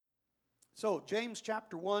So, James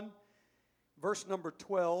chapter 1, verse number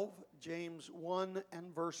 12. James 1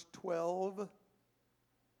 and verse 12. The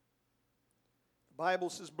Bible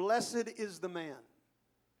says, "Blessed is the man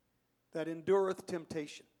that endureth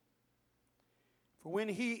temptation. For when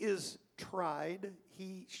he is tried,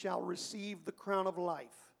 he shall receive the crown of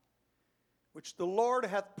life, which the Lord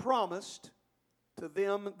hath promised to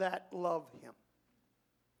them that love him."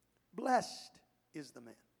 Blessed is the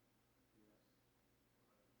man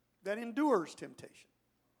that endures temptation.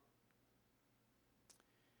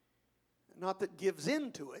 Not that gives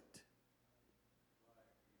into it,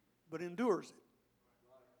 but endures it.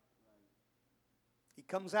 He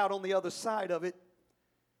comes out on the other side of it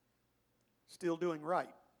still doing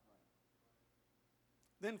right.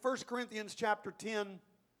 Then 1 Corinthians chapter 10.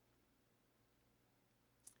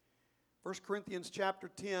 1 Corinthians chapter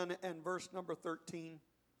 10 and verse number 13.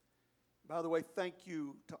 By the way, thank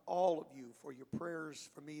you to all of you for your prayers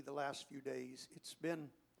for me the last few days. It's been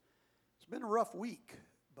a rough week,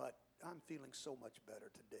 but I'm feeling so much better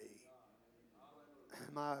today.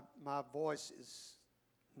 My voice is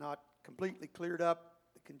not completely cleared up.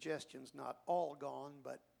 The congestion's not all gone,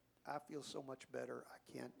 but I feel so much better I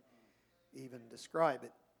can't even describe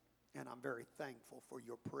it. And I'm very thankful for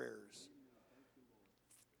your prayers.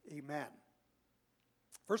 Amen.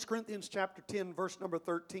 1 Corinthians chapter 10, verse number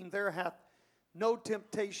 13. "There hath no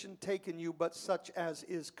temptation taken you but such as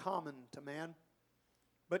is common to man.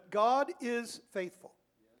 But God is faithful,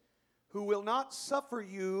 who will not suffer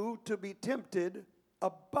you to be tempted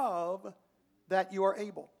above that you are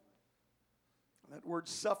able." That word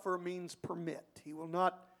suffer means permit. He will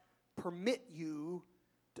not permit you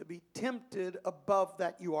to be tempted above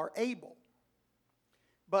that you are able,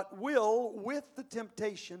 but will with the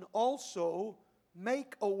temptation also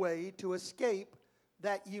make a way to escape,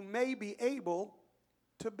 that you may be able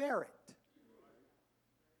to bear it.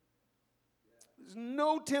 There's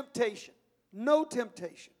no temptation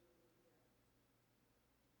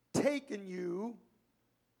taken you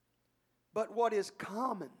but what is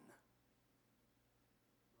common.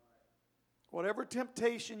 Whatever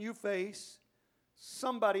temptation you face,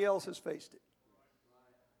 somebody else has faced it.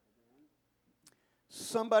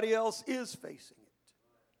 Somebody else is facing it.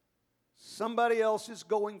 Somebody else is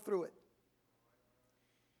going through it.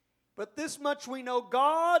 But this much we know: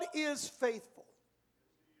 God is faithful.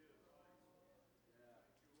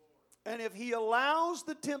 And if He allows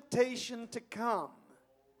the temptation to come,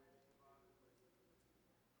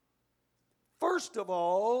 first of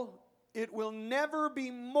all, it will never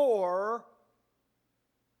be more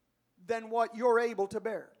than what you're able to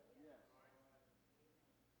bear.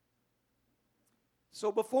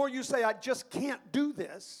 So before you say, "I just can't do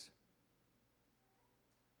this,"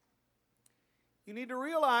 you need to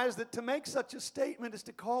realize that to make such a statement is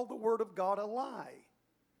to call the Word of God a lie.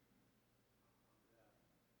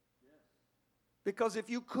 Because if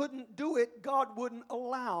you couldn't do it, God wouldn't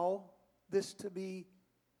allow this to be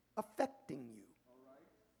affecting you.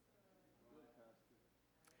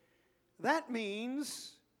 That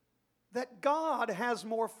means that God has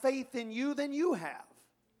more faith in you than you have.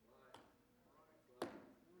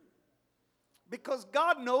 Because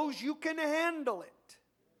God knows you can handle it.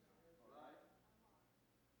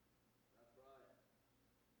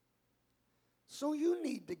 So you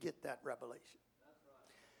need to get that revelation.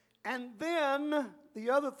 And then the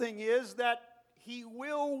other thing is that He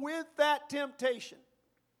will, with that temptation,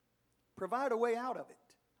 provide a way out of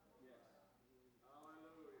it.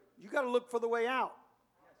 You got to look for the way out.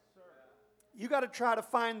 You got to try to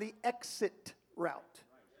find the exit route.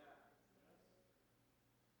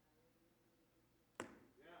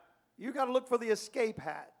 You got to look for the escape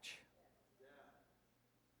hatch.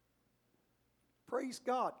 Praise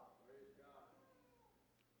God.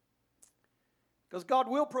 Because God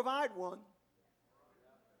will provide one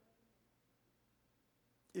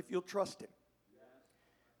if you'll trust Him.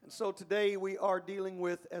 And so today we are dealing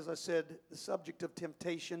with, as I said, the subject of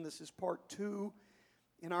temptation. This is part 2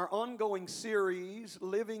 in our ongoing series,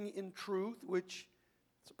 Living in Truth, which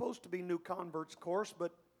is supposed to be new converts course,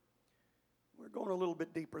 but we're going a little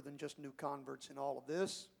bit deeper than just new converts in all of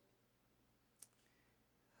this.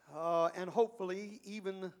 And hopefully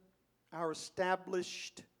even our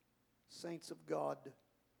established saints of God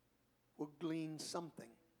will glean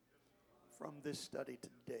something from this study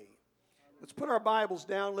today. Let's put our Bibles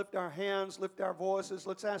down, lift our hands, lift our voices.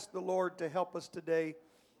 Let's ask the Lord to help us today.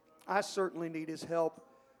 I certainly need His help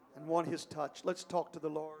and want His touch. Let's talk to the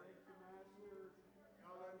Lord.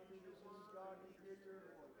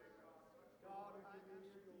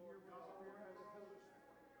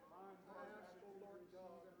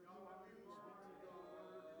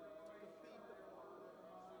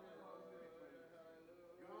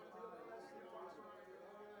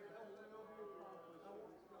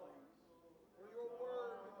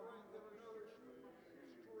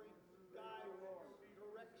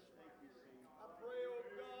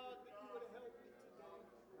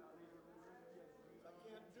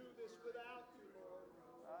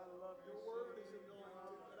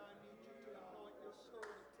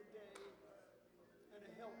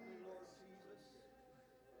 Help me, Lord Jesus.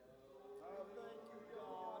 Thank you,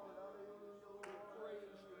 God. We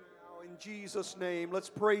praise you now in Jesus' name. Let's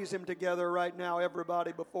praise Him together right now,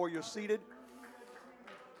 everybody, before you're seated.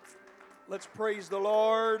 Let's praise the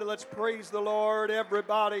Lord. Let's praise the Lord.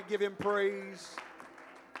 Everybody give Him praise.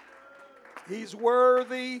 He's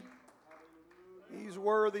worthy. He's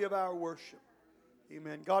worthy of our worship.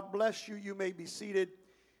 Amen. God bless you. You may be seated.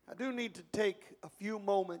 I do need to take a few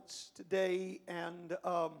moments today and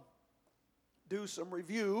do some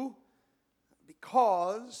review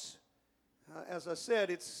because, as I said,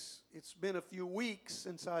 it's been a few weeks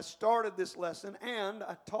since I started this lesson, and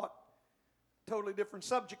I taught a totally different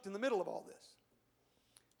subject in the middle of all this.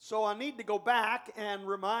 So I need to go back and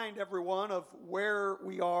remind everyone of where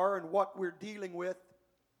we are and what we're dealing with.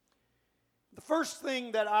 The first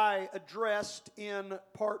thing that I addressed in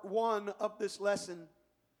part 1 of this lesson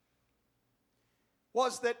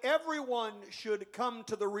was that everyone should come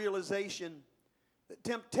to the realization that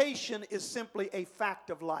temptation is simply a fact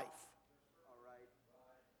of life.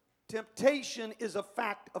 Temptation is a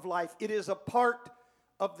fact of life. It is a part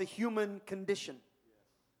of the human condition.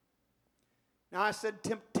 Now I said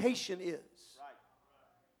temptation is.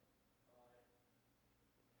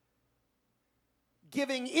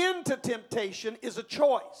 Giving in to temptation is a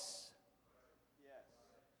choice.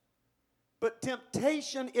 But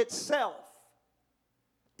temptation itself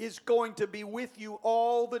is going to be with you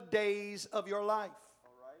all the days of your life.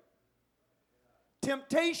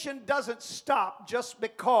 Temptation doesn't stop just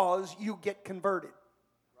because you get converted.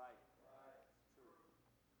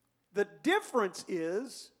 The difference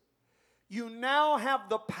is you now have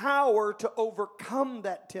the power to overcome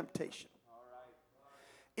that temptation.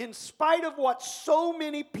 In spite of what so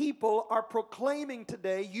many people are proclaiming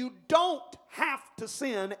today, you don't have to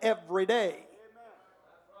sin every day.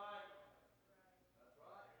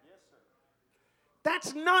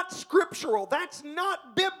 That's not scriptural. That's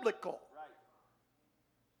not biblical.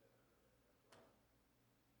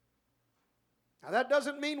 Now, that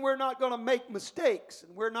doesn't mean we're not going to make mistakes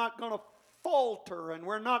and we're not going to falter and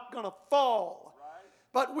we're not going to fall.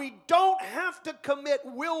 But we don't have to commit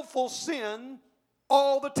willful sin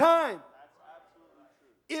all the time.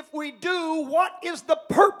 If we do, what is the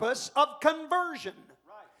purpose of conversion?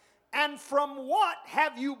 And from what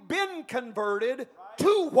have you been converted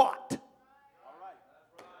to what?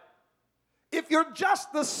 If you're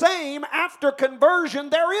just the same after conversion,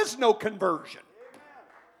 there is no conversion.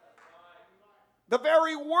 The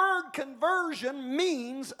very word conversion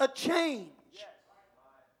means a change.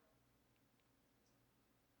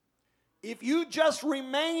 If you just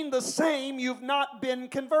remain the same, you've not been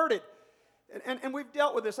converted. And we've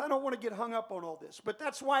dealt with this. I don't want to get hung up on all this, but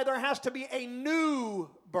that's why there has to be a new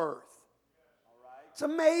birth. It's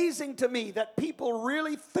amazing to me that people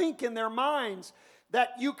really think in their minds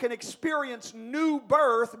that you can experience new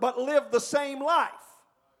birth but live the same life.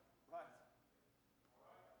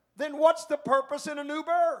 Then what's the purpose in a new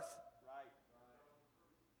birth?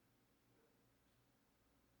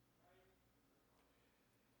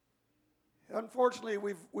 Unfortunately,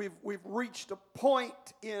 we've reached a point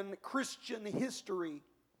in Christian history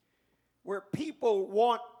where people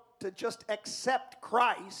want to just accept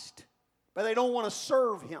Christ, but they don't want to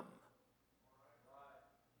serve Him.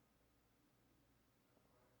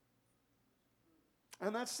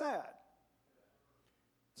 And that's sad.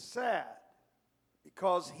 Sad.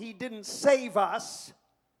 Because He didn't save us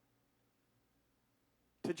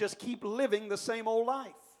to just keep living the same old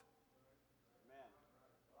life.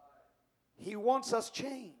 He wants us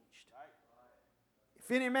changed. If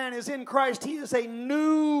any man is in Christ, he is a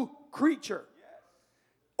new creature.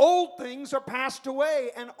 Old things are passed away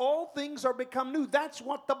and all things are become new. That's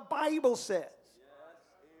what the Bible says.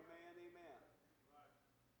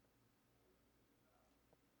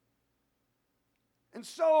 And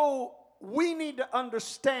so we need to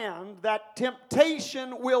understand that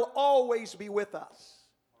temptation will always be with us.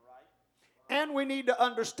 And we need to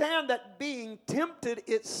understand that being tempted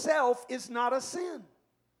itself is not a sin.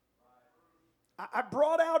 I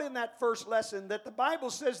brought out in that first lesson that the Bible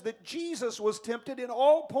says that Jesus was tempted in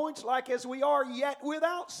all points like as we are, yet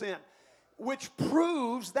without sin. Which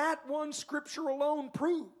proves, that one scripture alone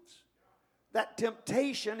proves, that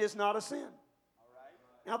temptation is not a sin.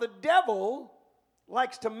 Now the devil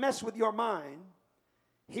likes to mess with your mind.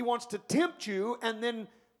 He wants to tempt you and then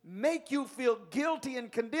make you feel guilty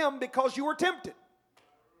and condemned because you were tempted.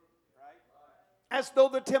 As though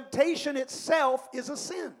the temptation itself is a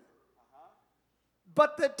sin.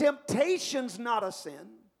 But the temptation's not a sin.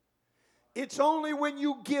 It's only when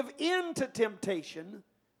you give in to temptation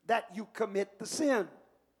that you commit the sin.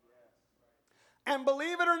 And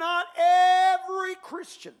believe it or not, every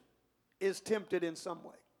Christian is tempted in some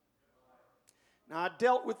way. Now, I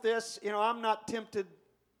dealt with this. I'm not tempted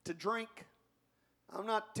to drink. I'm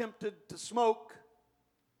not tempted to smoke.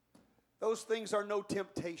 Those things are no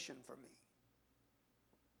temptation for me.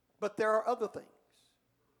 But there are other things.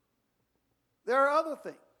 There are other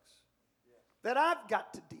things that I've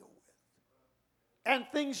got to deal with. And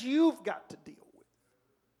things you've got to deal with.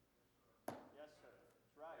 Yes, sir.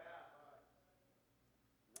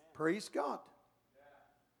 That's right. Praise God.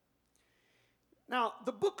 Now,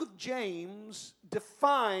 the book of James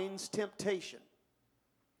defines temptation.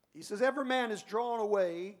 He says, every man is drawn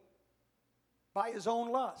away by his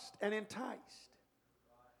own lust and enticed.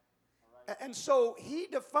 And so he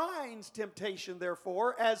defines temptation,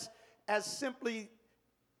 therefore, as simply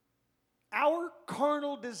our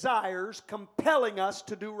carnal desires compelling us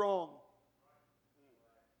to do wrong.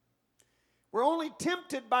 We're only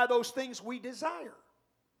tempted by those things we desire.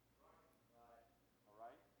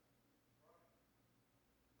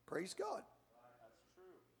 Praise God. That's true.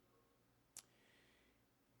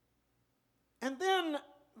 And then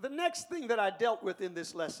the next thing that I dealt with in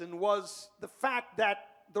this lesson was the fact that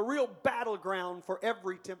the real battleground for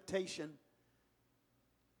every temptation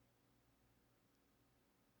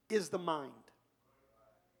is the mind.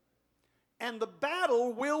 And the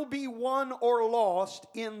battle will be won or lost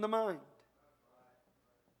in the mind.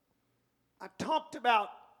 I talked about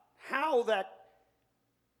how that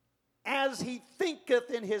as he thinketh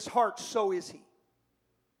in his heart, so is he.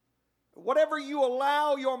 Whatever you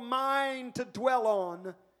allow your mind to dwell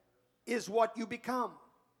on is what you become.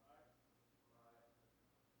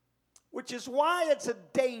 Which is why it's a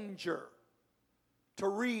danger to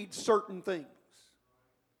read certain things,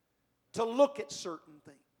 to look at certain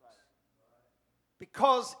things.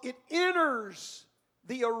 Because it enters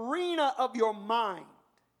the arena of your mind.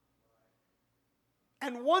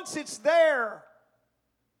 And once it's there,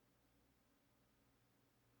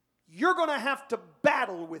 you're going to have to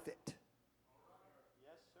battle with it. Yes,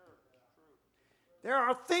 sir. It's true. There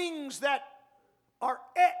are things that are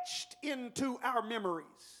etched into our memories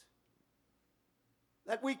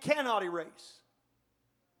that we cannot erase.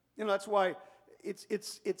 That's why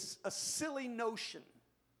it's a silly notion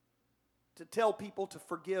to tell people to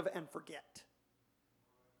forgive and forget.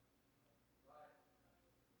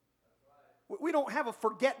 We don't have a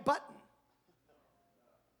forget button.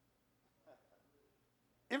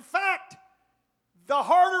 In fact, the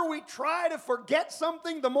harder we try to forget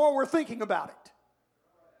something, the more we're thinking about it.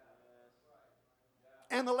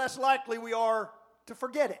 And the less likely we are to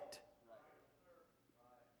forget it.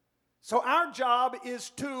 So our job is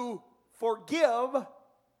to forgive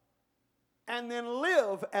and then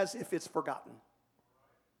live as if it's forgotten.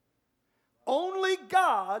 Only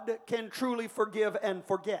God can truly forgive and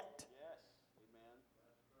forget. Yes.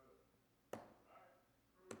 Amen.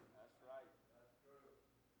 That's right.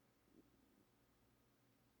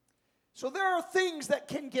 So there are things that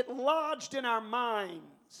can get lodged in our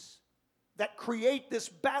minds that create this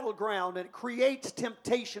battleground, and it creates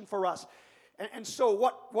temptation for us. And so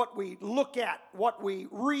what we look at, what we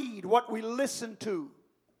read, what we listen to,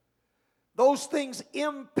 those things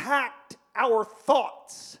impact our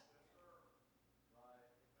thoughts.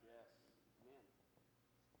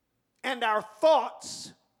 And our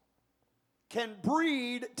thoughts can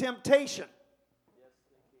breed temptation. Yes,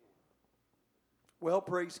 they can. Well,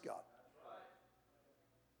 praise God.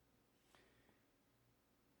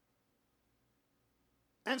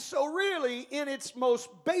 And so really, in its most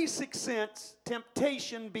basic sense,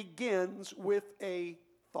 temptation begins with a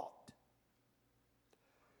thought.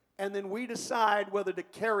 And then we decide whether to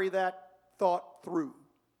carry that thought through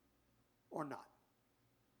or not.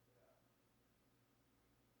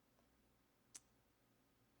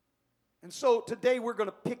 And so today we're going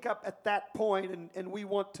to pick up at that point, and we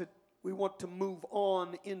want to move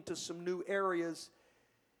on into some new areas.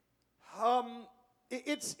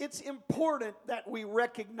 It's important that we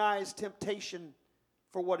recognize temptation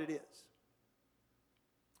for what it is.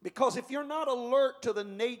 Because if you're not alert to the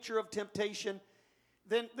nature of temptation,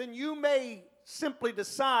 then you may simply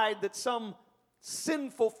decide that some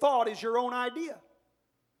sinful thought is your own idea.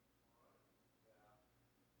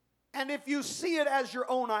 And if you see it as your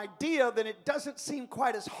own idea, then it doesn't seem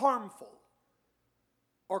quite as harmful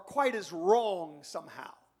or quite as wrong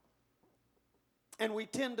somehow. And we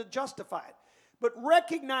tend to justify it. But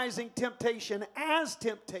recognizing temptation as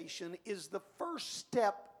temptation is the first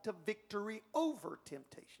step to victory over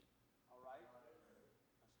temptation. All right.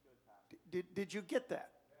 That's good, Pastor. Did you get that?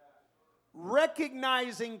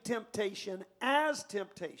 Recognizing temptation as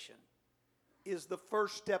temptation is the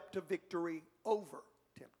first step to victory over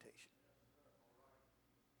temptation.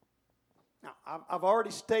 Now, I've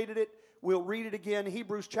already stated it. We'll read it again.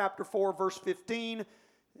 Hebrews chapter 4, verse 15.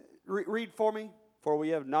 Read for me. For we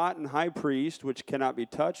have not an high priest which cannot be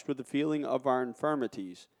touched with the feeling of our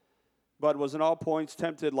infirmities, but was in all points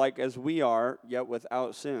tempted like as we are, yet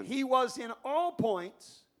without sin. He was in all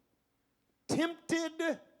points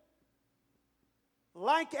tempted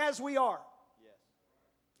like as we are,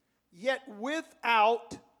 yet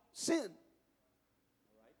without sin.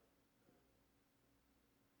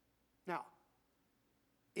 Now,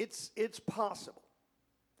 it's possible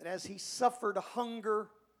that as he suffered hunger,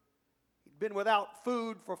 he'd been without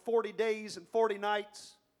food for 40 days and 40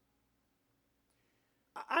 nights.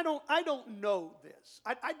 I don't know this.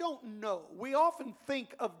 I don't know. We often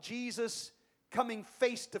think of Jesus coming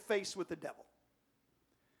face to face with the devil.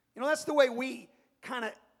 You know, that's the way we kind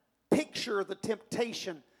of picture the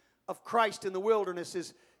temptation of Christ in the wilderness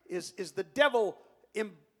is the devil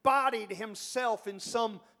embodied himself in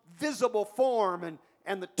some visible form,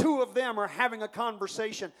 and the two of them are having a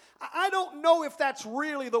conversation. I don't know if that's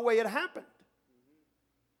really the way it happened.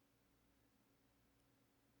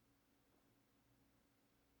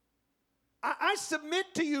 I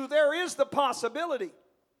submit to you there is the possibility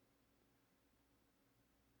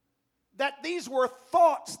that these were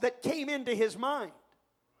thoughts that came into his mind.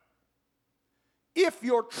 If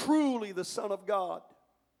you're truly the Son of God,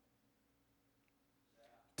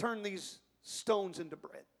 turn these stones into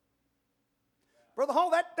bread. Brother Hall,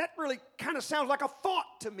 that really kind of sounds like a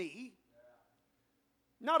thought to me,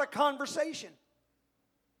 not a conversation.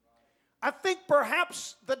 I think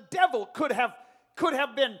perhaps the devil could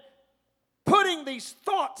have been putting these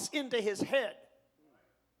thoughts into his head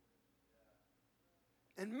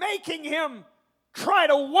and making him try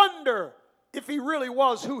to wonder if he really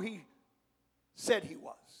was who he said he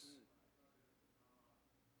was.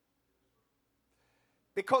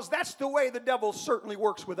 Because that's the way the devil certainly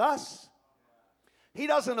works with us. He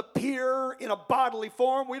doesn't appear in a bodily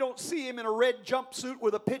form. We don't see him in a red jumpsuit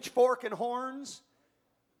with a pitchfork and horns.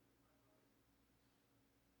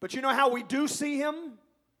 But you know how we do see him?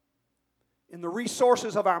 In the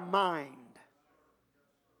resources of our mind.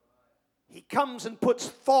 He comes and puts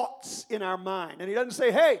thoughts in our mind. And he doesn't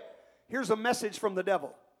say, hey, here's a message from the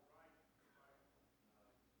devil.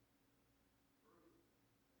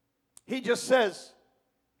 He just says,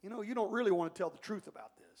 you know, you don't really want to tell the truth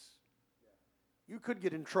about this. You could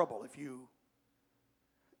get in trouble if you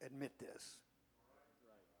admit this.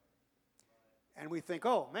 And we think,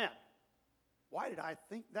 oh man, why did I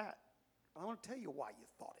think that? I want to tell you why you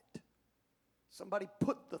thought it. Somebody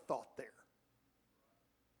put the thought there.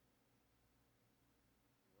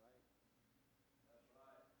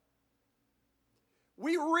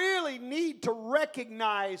 We really need to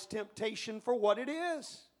recognize temptation for what it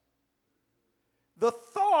is. The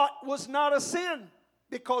thought was not a sin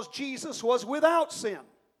because Jesus was without sin.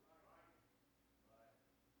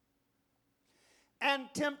 And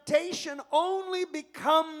temptation only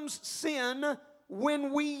becomes sin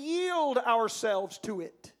when we yield ourselves to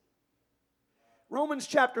it. Romans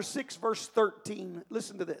chapter 6, verse 13.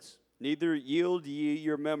 Listen to this. Neither yield ye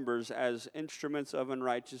your members as instruments of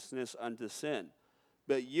unrighteousness unto sin,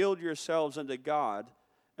 but yield yourselves unto God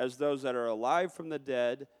as those that are alive from the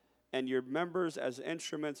dead, and your members as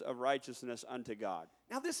instruments of righteousness unto God.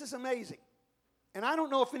 Now this is amazing. And I don't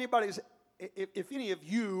know if if any of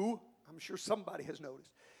you, I'm sure somebody has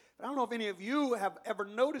noticed, but I don't know if any of you have ever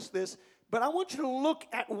noticed this, but I want you to look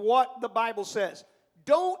at what the Bible says.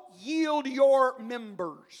 Don't yield your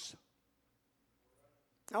members.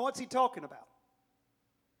 Now, what's he talking about?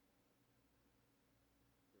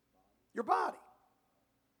 Your body.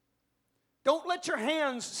 Don't let your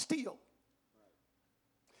hands steal.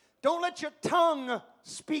 Don't let your tongue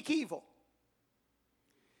speak evil.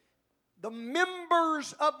 The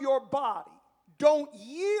members of your body, don't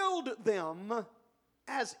yield them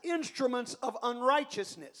as instruments of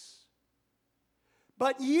unrighteousness,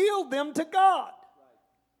 but yield them to God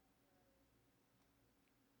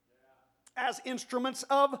as instruments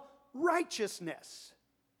of righteousness.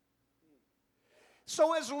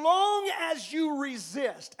 So as long as you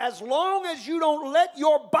resist, as long as you don't let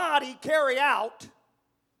your body carry out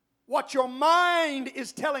what your mind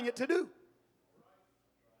is telling it to do.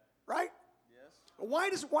 Right?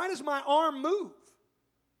 Yes. Why does my arm move?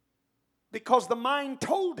 Because the mind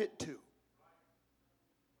told it to.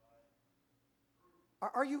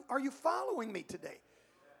 Are you following me today?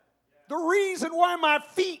 The reason why my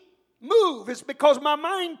feet move is because my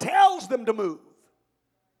mind tells them to move.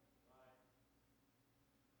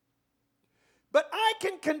 But I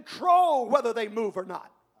can control whether they move or not.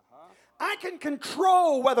 I can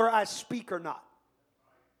control whether I speak or not.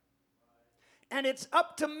 And it's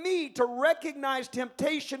up to me to recognize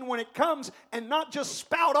temptation when it comes and not just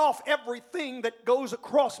spout off everything that goes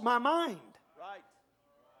across my mind. Right.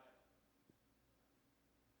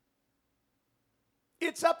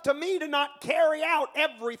 It's up to me to not carry out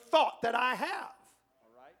every thought that I have.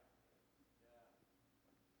 All right.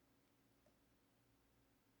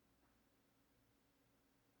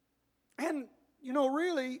 And,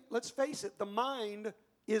 really, let's face it, the mind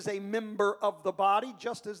is a member of the body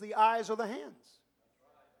just as the eyes or the hands.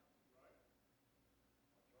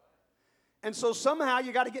 And so somehow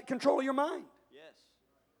you got to get control of your mind. Yes.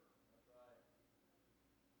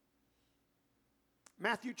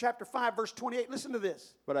 Matthew chapter 5, verse 28. Listen to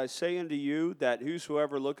this. But I say unto you that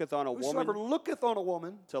whosoever looketh on a Whosoever woman looketh on a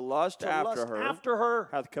woman to lust after her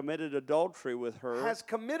hath committed adultery with her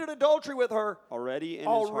committed adultery with her already in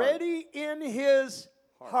in his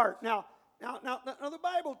heart. Now, the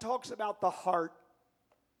Bible talks about the heart,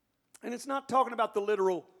 and it's not talking about the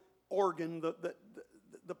literal organ,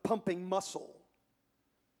 the pumping muscle.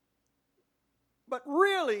 But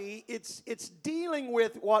really, it's dealing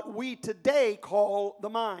with what we today call the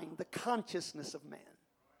mind, the consciousness of man.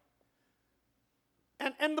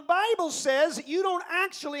 And the Bible says you don't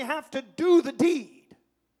actually have to do the deed.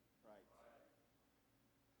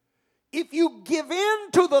 If you give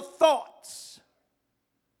in to the thoughts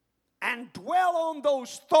and dwell on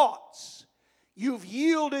those thoughts, you've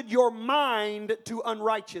yielded your mind to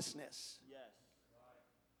unrighteousness.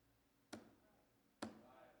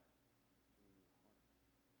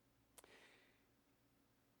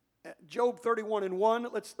 Job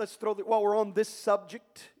 31:1. Let's throw that while we're on this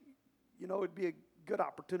subject. It'd be a good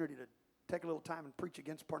opportunity to take a little time and preach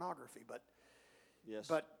against pornography. But Yes.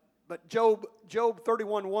 But Job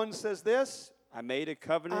 31:1 says this. I made a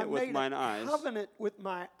covenant with mine eyes. Covenant with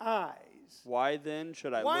my eyes. Why then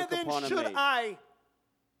should I Why look then upon a should maid? I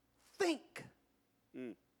think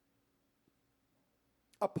Mm.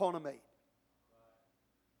 upon a maid?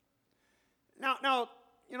 Now,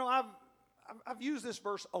 I've used this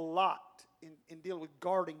verse a lot in dealing with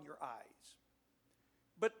guarding your eyes.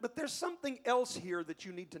 But there's something else here that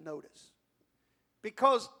you need to notice.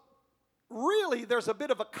 Because really there's a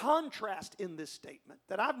bit of a contrast in this statement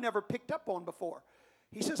that I've never picked up on before.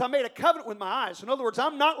 He says, I made a covenant with my eyes. In other words,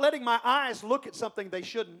 I'm not letting my eyes look at something they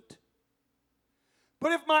shouldn't.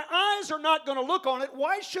 But if my eyes are not going to look on it,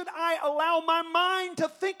 why should I allow my mind to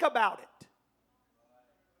think about it?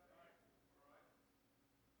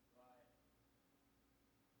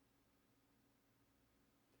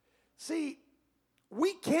 See,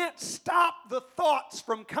 we can't stop the thoughts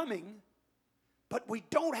from coming, but we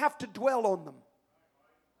don't have to dwell on them.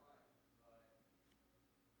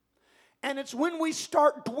 And it's when we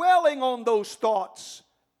start dwelling on those thoughts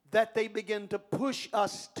that they begin to push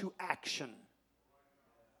us to action.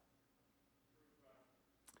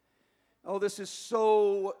 Oh, this is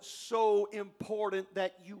so important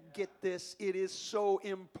that you get this. It is so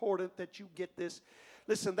important that you get this.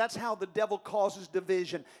 Listen, that's how the devil causes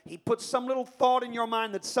division. He puts some little thought in your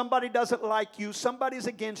mind that somebody doesn't like you, somebody's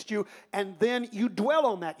against you, and then you dwell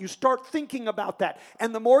on that. You start thinking about that.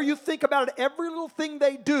 And the more you think about it, every little thing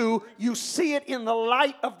they do, you see it in the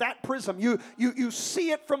light of that prism. You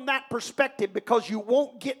see it from that perspective because you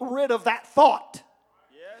won't get rid of that thought.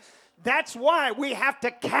 Yes. That's why we have to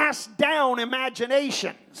cast down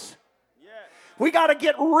imaginations. Yes. We got to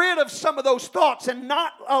get rid of some of those thoughts and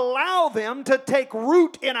not allow them to take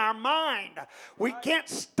root in our mind. We can't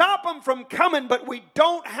stop them from coming, but we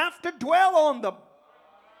don't have to dwell on them.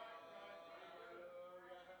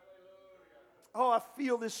 Oh, I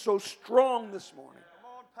feel this so strong this morning. Come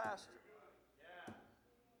on, Pastor.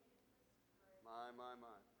 My.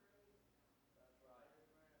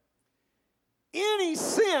 Any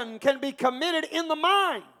sin can be committed in the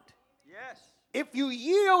mind Yes. if you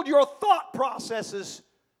yield your thought processes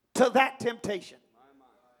to that temptation.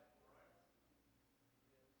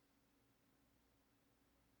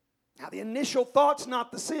 Now, the initial thought's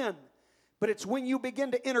not the sin, but it's when you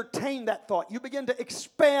begin to entertain that thought. You begin to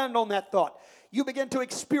expand on that thought. You begin to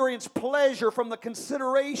experience pleasure from the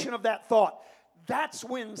consideration of that thought. That's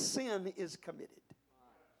when sin is committed.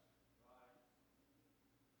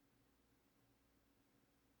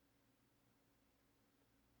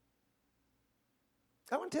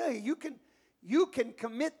 I want to tell you, you can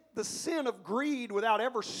commit the sin of greed without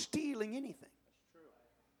ever stealing anything.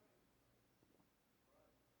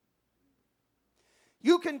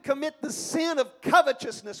 You can commit the sin of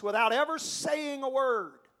covetousness without ever saying a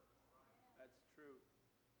word. That's true.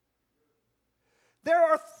 There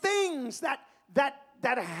are things that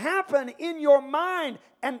happen in your mind.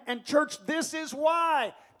 And church, this is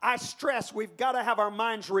why I stress we've got to have our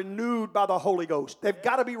minds renewed by the Holy Ghost. They've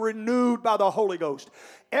got to be renewed by the Holy Ghost.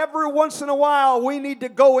 Every once in a while, we need to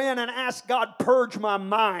go in and ask God, purge my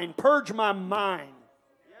mind, purge my mind.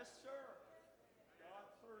 Yes, sir. God,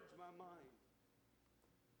 purge my mind.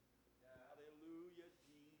 Hallelujah,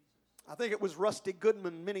 Jesus. I think it was Rusty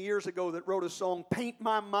Goodman many years ago that wrote a song, Paint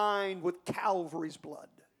My Mind with Calvary's Blood.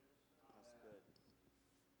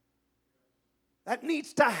 That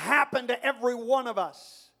needs to happen to every one of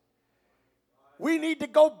us. We need to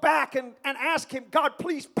go back and ask Him, God,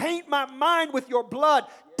 please paint my mind with your blood.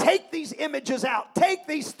 Take these images out. Take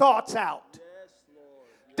these thoughts out. Yes, Lord.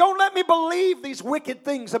 Don't let me believe these wicked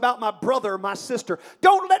things about my brother or my sister.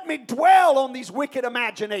 Don't let me dwell on these wicked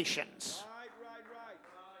imaginations. Right.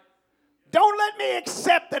 Don't let me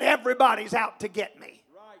accept that everybody's out to get me.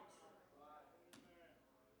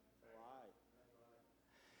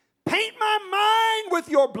 Paint my mind with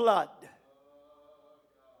your blood.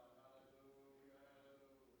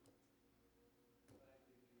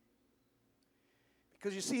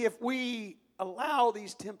 Because you see, if we allow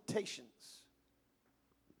these temptations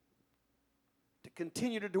to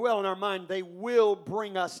continue to dwell in our mind, they will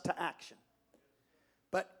bring us to action.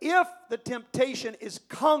 But if the temptation is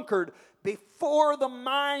conquered before the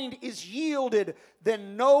mind is yielded,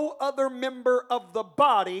 then no other member of the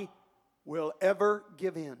body will ever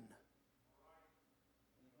give in.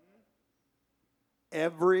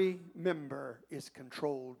 Every member is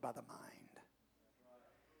controlled by the mind.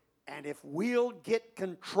 And if we'll get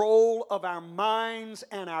control of our minds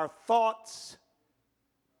and our thoughts,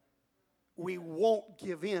 we won't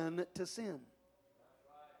give in to sin.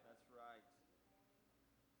 That's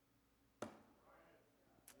right.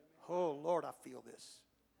 Oh, Lord, I feel this.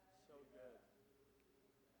 So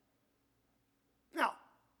good. Now,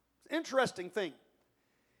 it's an interesting thing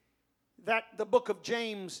that the book of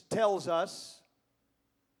James tells us.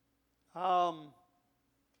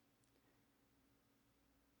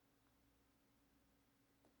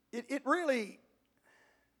 It really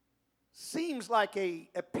seems like a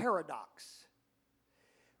paradox.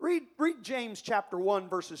 Read James chapter 1,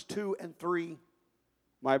 verses 2 and 3.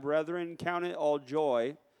 My brethren, count it all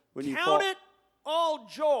joy when you Count it all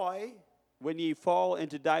joy. when ye fall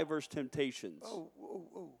into diverse temptations.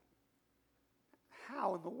 Oh.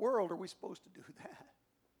 How in the world are we supposed to do that?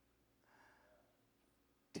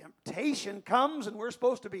 Temptation comes and we're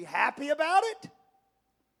supposed to be happy about it?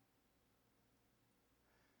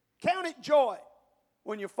 Count it joy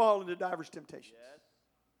when you fall into diverse temptations. Yes.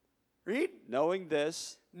 Read. Knowing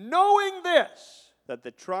this, That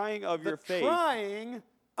the trying of your faith trying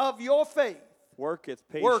of your faith worketh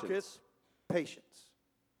patience. worketh patience.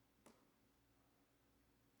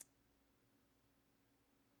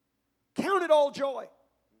 Count it all joy.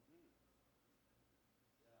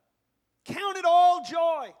 Count it all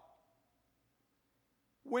joy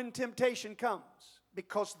when temptation comes,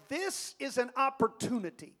 because this is an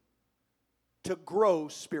opportunity to grow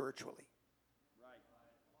spiritually.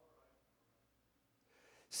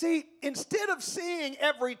 See, instead of seeing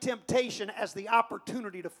every temptation as the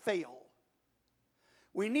opportunity to fail,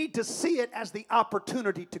 we need to see it as the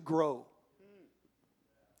opportunity to grow.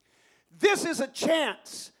 This is a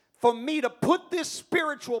chance for me to put this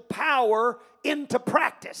spiritual power into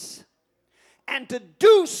practice and to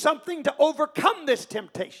do something to overcome this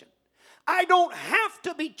temptation. I don't have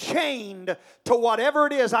to be chained to whatever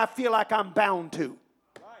it is I feel like I'm bound to.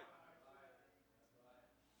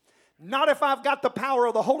 Not if I've got the power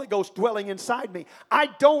of the Holy Ghost dwelling inside me. I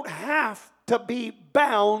don't have to be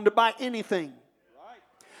bound by anything.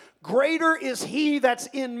 Greater is He that's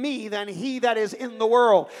in me than he that is in the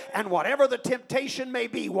world. And whatever the temptation may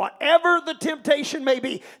be,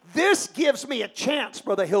 this gives me a chance,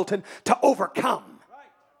 Brother Hilton, to overcome.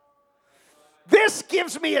 This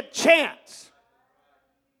gives me a chance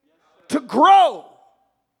to grow.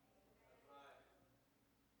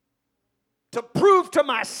 To prove to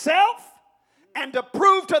myself and to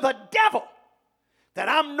prove to the devil that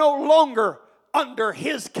I'm no longer under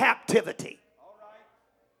his captivity.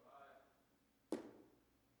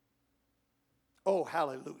 Oh,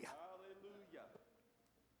 hallelujah. Hallelujah.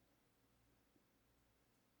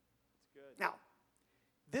 That's good. Now,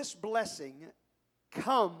 this blessing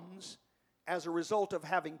comes as a result of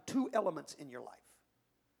having two elements in your life.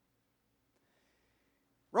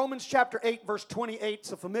 Romans chapter 8, verse 28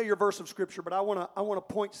 is a familiar verse of Scripture, but I want to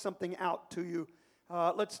point something out to you.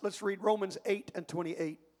 Let's read Romans 8 and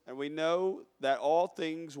 28. And we know that all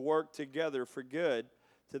things work together for good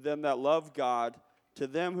to them that love God, to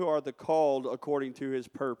them who are the called according to His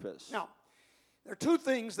purpose. Now, There are two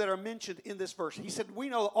things that are mentioned in this verse. He said, we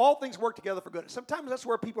know that all things work together for good. Sometimes that's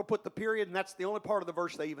where people put the period, and that's the only part of the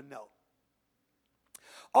verse they even know.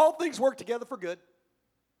 All things work together for good.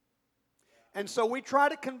 And so we try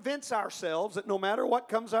to convince ourselves that no matter what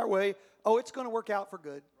comes our way, oh, it's going to work out for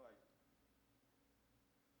good.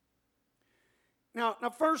 Now,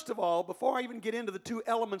 first of all, before I even get into the two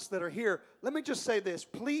elements that are here, let me just say this.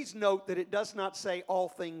 Please note that it does not say all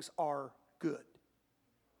things are good.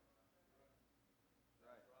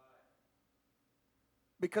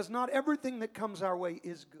 Because not everything that comes our way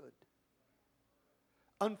is good.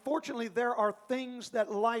 Unfortunately, there are things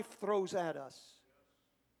that life throws at us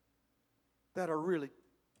that are really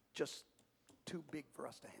just too big for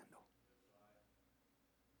us to handle.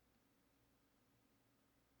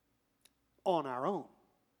 On our own.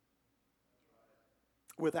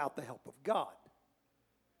 Without the help of God.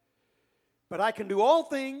 But I can do all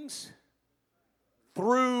things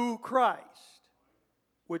through Christ,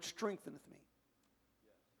 which strengtheneth me.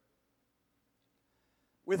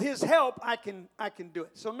 With His help, I can do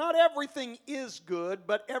it. So not everything is good,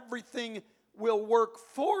 but everything will work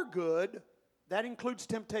for good. That includes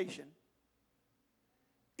temptation.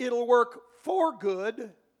 It'll work for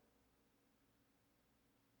good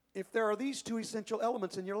if there are these two essential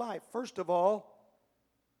elements in your life. First of all,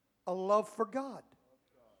 a love for God.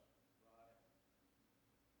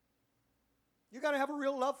 You got to have a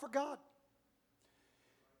real love for God.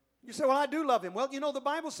 You say, well, I do love Him. Well, you know, the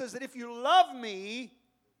Bible says that if you love me,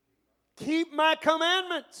 keep my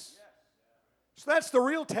commandments. So that's the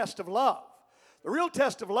real test of love. The real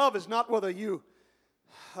test of love is not whether you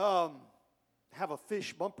have a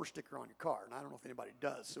fish bumper sticker on your car. And I don't know if anybody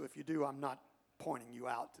does. So if you do, I'm not pointing you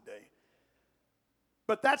out today.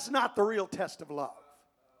 But that's not the real test of love.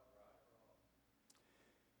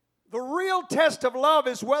 The real test of love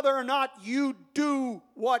is whether or not you do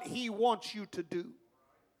what He wants you to do.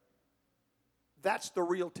 That's the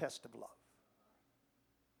real test of love.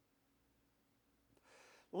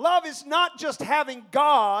 Love is not just having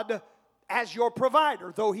God as your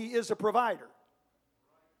provider, though He is a provider.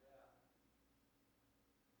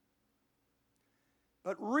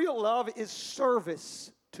 But real love is service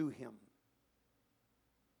to Him.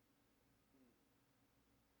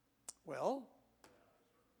 Well,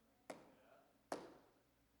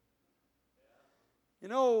 you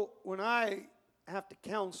know, when I have to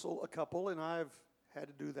counsel a couple, and I've had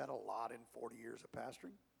to do that a lot in 40 years of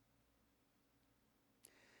pastoring,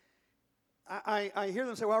 I hear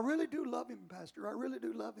them say, well, I really do love him, Pastor. I really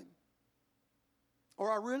do love him.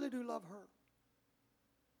 Or I really do love her.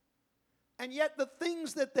 And yet the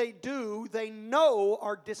things that they do, they know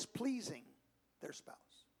are displeasing their spouse.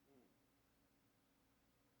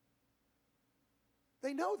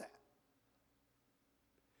 They know that.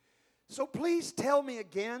 So please tell me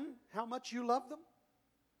again how much you love them.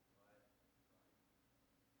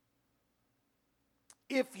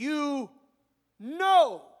 If you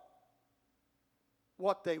know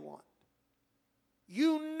what they want,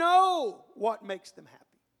 you know what makes them happy,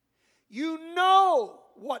 you know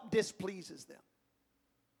what displeases them,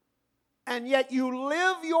 and yet you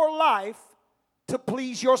live your life to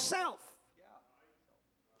please yourself.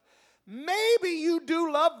 Maybe you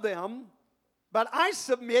do love them, but I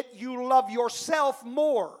submit you love yourself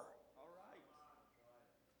more.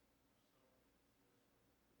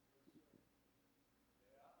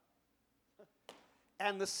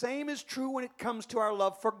 And the same is true when it comes to our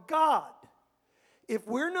love for God. If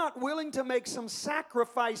we're not willing to make some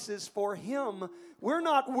sacrifices for Him, we're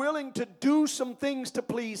not willing to do some things to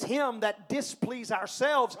please Him that displease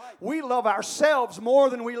ourselves. Right. We love ourselves more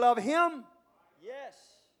than we love Him. Yes.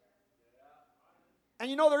 And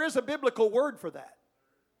you know, there is a biblical word for that.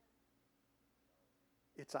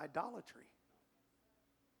 It's idolatry.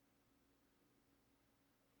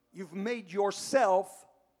 You've made yourself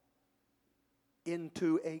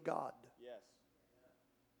into a God. Yes.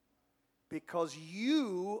 Because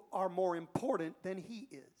you are more important than He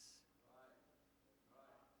is.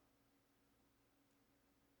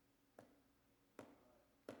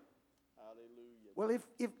 Hallelujah. Well,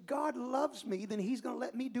 if God loves me, then He's going to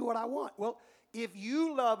let me do what I want. Well, if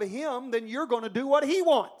you love Him, then you're going to do what He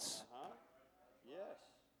wants. Yes.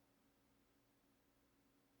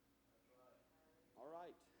 All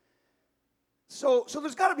right. So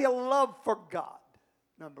there's got to be a love for God,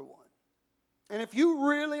 number one. And if you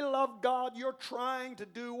really love God, you're trying to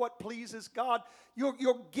do what pleases God.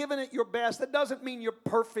 You're giving it your best. That doesn't mean you're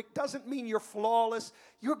perfect. Doesn't mean you're flawless.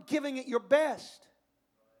 You're giving it your best.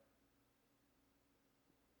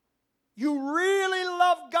 You really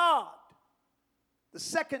love God. The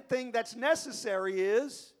second thing that's necessary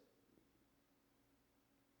is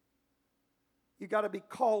You got to be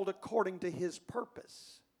called according to His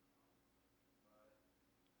purpose.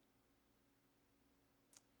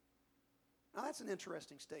 Now that's an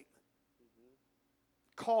interesting statement.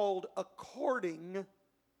 Called according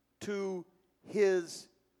to His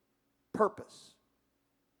purpose.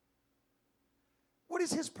 What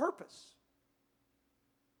is His purpose?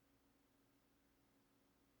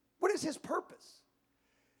 What is His purpose?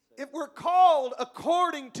 If we're called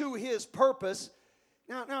according to His purpose,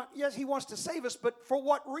 now, yes, He wants to save us, but for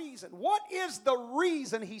what reason? What is the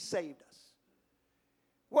reason He saved us?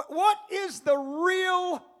 What is the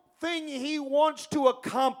real thing He wants to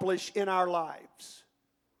accomplish in our lives?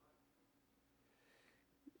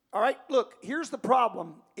 All right, look, here's the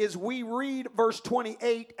problem, is we read verse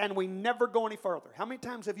 28 and we never go any further. How many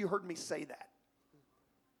times have you heard me say that?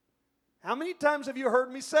 How many times have you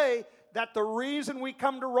heard me say that the reason we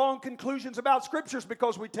come to wrong conclusions about Scripture is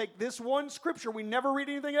because we take this one Scripture, we never read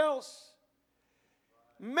anything else?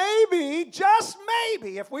 Maybe, just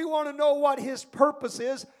maybe, if we want to know what His purpose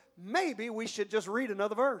is, maybe we should just read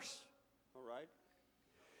another verse. All right.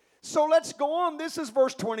 So let's go on. This is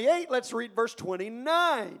verse 28. Let's read verse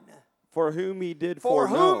 29. For whom He did For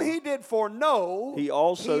foreknow, whom He did foreknow, He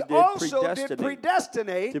also did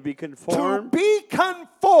predestinate to be to conformed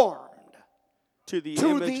to the to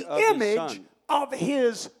image the of His image Son. of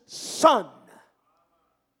His Son.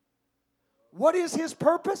 What is His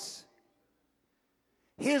purpose?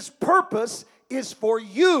 His purpose is for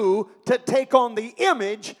you to take on the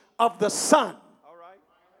image of the Son. All right.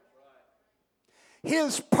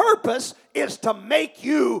 His purpose is to make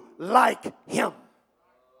you like Him.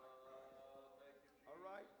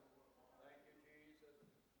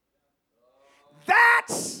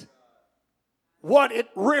 That's what it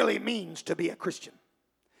really means to be a Christian.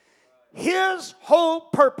 His whole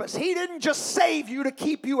purpose. He didn't just save you to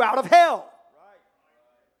keep you out of hell.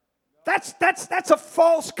 That's a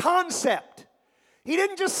false concept. He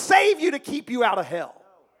didn't just save you to keep you out of hell.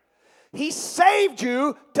 He saved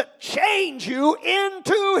you to change you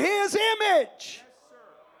into His image.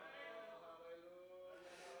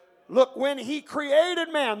 Look, when He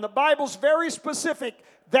created man, the Bible's very specific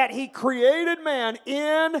that He created man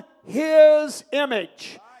in His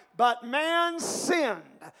image. But man sinned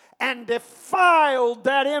and defiled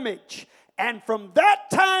that image. And from that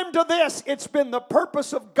time to this, it's been the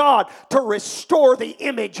purpose of God to restore the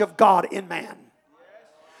image of God in man.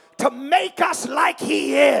 To make us like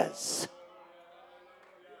He is.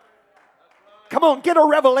 Come on, get a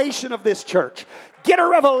revelation of this, church. Get a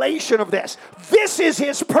revelation of this. This is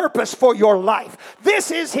His purpose for your life.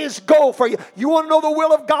 This is His goal for you. You want to know the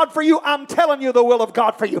will of God for you? I'm telling you the will of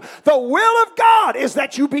God for you. The will of God is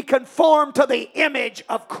that you be conformed to the image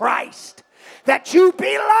of Christ. That you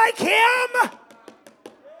be like Him.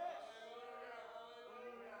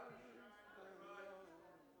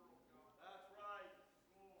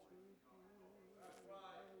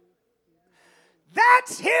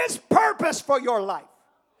 That's His purpose for your life.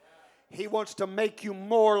 He wants to make you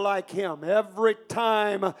more like Him. Every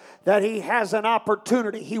time that He has an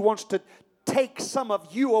opportunity, He wants to take some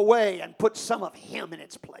of you away and put some of Him in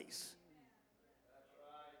its place.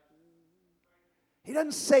 He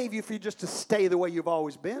doesn't save you for you just to stay the way you've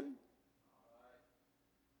always been.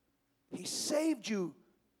 He saved you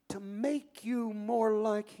to make you more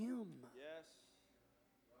like Him.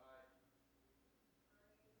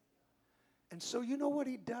 And so you know what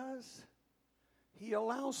He does? He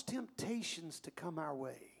allows temptations to come our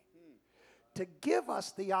way to give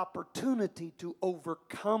us the opportunity to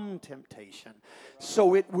overcome temptation.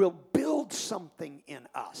 So it will build something in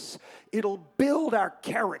us. It'll build our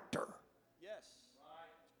character. Yes.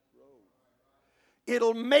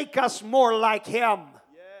 It'll make us more like Him.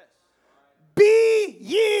 Yes. Be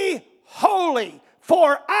ye holy,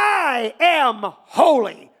 for I am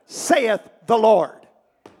holy, saith the Lord.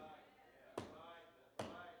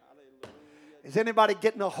 Is anybody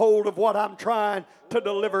getting a hold of what I'm trying to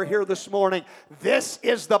deliver here this morning? This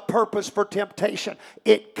is the purpose for temptation.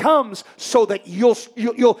 It comes so that you'll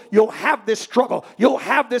have this struggle. You'll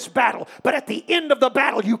have this battle. But at the end of the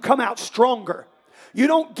battle, you come out stronger. You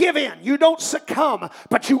don't give in. You don't succumb,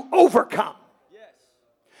 but you overcome.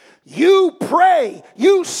 You pray,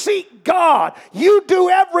 you seek God, you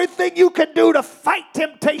do everything you can do to fight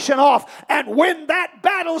temptation off. And when that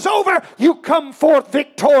battle's over, you come forth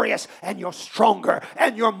victorious and you're stronger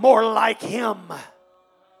and you're more like Him.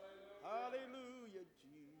 Hallelujah,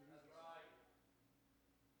 Jesus.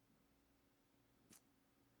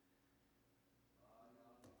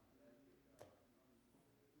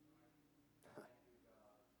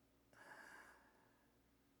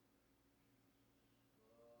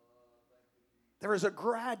 There is a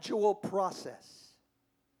gradual process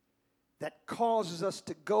that causes us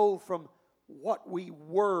to go from what we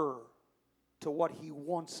were to what He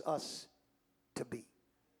wants us to be.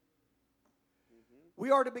 We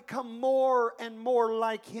are to become more and more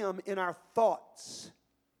like Him in our thoughts,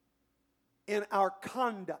 in our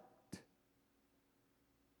conduct,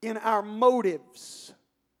 in our motives.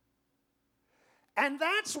 And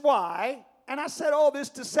that's why, and I said all this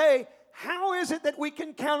to say, how is it that we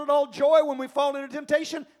can count it all joy when we fall into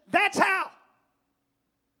temptation? That's how.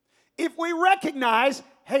 If we recognize,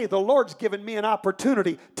 hey, the Lord's given me an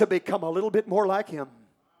opportunity to become a little bit more like Him.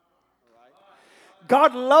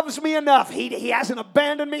 God loves me enough. He hasn't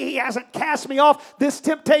abandoned me. He hasn't cast me off. This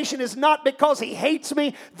temptation is not because He hates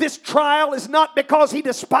me. This trial is not because He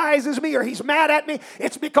despises me or He's mad at me.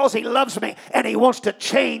 It's because He loves me and He wants to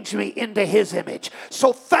change me into His image.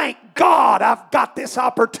 So thank God I've got this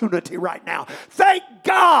opportunity right now. Thank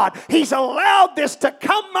God He's allowed this to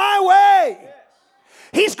come my way.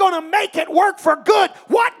 He's going to make it work for good.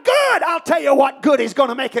 What good? I'll tell you what good He's going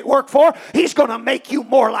to make it work for. He's going to make you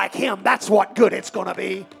more like Him. That's what good it's going to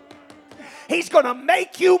be. He's going to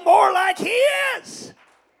make you more like He is.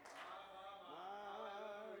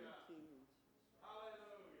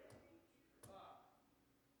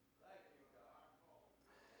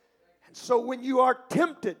 And so when you are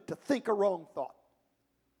tempted to think a wrong thought,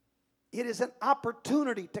 it is an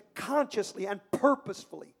opportunity to consciously and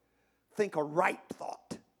purposefully think a right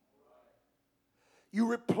thought.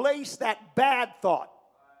 You replace that bad thought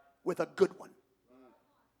with a good one.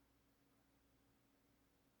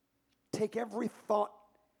 Take every thought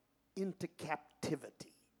into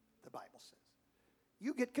captivity, the Bible says.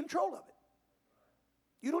 You get control of it.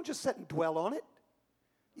 You don't just sit and dwell on it.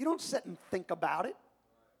 You don't sit and think about it.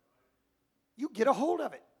 You get a hold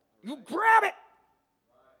of it. You grab it.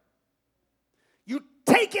 You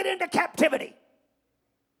take it into captivity.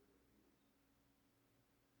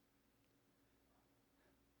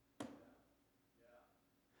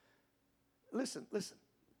 Listen.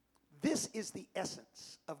 This is the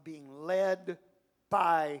essence of being led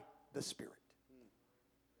by the Spirit.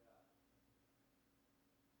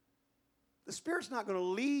 The Spirit's not going to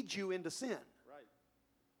lead you into sin. Right.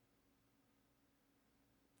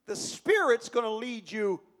 The Spirit's going to lead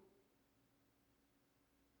you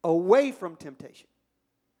away from temptation.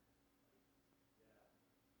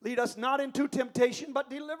 Lead us not into temptation, but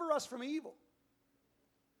deliver us from evil.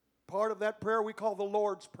 Part of that prayer we call the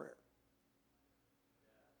Lord's Prayer.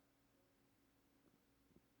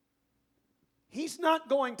 He's not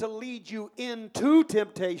going to lead you into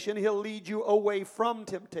temptation. He'll lead you away from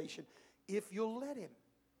temptation if you'll let Him.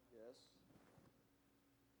 Yes.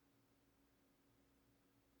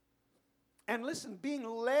 And listen, being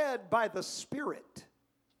led by the Spirit,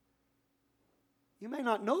 you may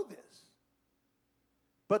not know this,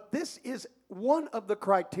 but this is one of the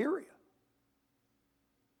criteria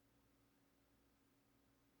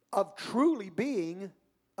of truly being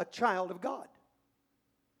a child of God.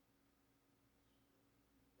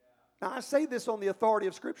 Now, I say this on the authority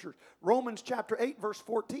of Scripture. Romans chapter 8, verse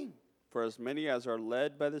 14. For as many as are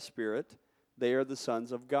led by the Spirit, they are the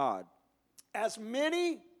sons of God. As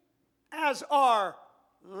many as are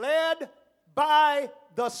led by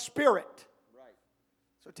the Spirit. Right.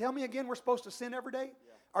 So tell me again, we're supposed to sin every day?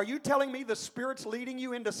 Yeah. Are you telling me the Spirit's leading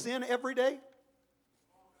you into sin every day?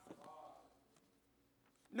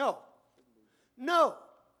 No. No.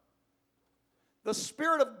 The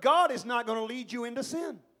Spirit of God is not going to lead you into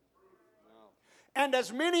sin. And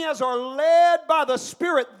as many as are led by the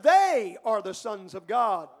Spirit, they are the sons of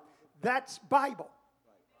God. That's Bible.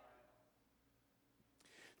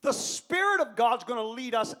 The Spirit of God's going to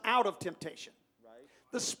lead us out of temptation.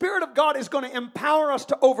 The Spirit of God is going to empower us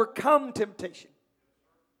to overcome temptation.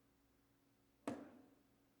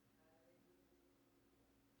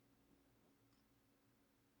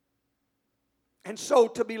 And so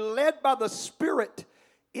to be led by the Spirit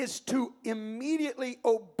is to immediately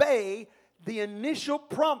obey the initial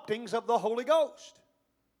promptings of the Holy Ghost.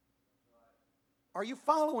 Are you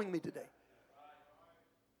following me today?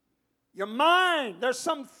 Your mind, there's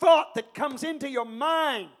some thought that comes into your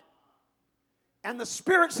mind, and the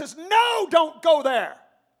Spirit says, no, don't go there.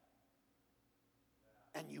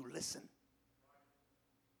 And you listen,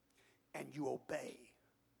 and you obey.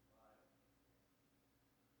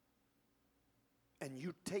 And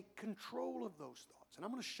you take control of those thoughts. And I'm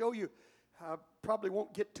going to show you, I probably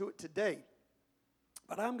won't get to it today,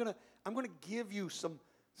 but I'm going to give you some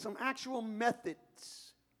actual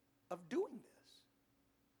methods of doing this.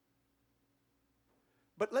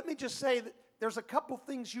 But let me just say that there's a couple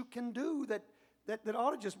things you can do that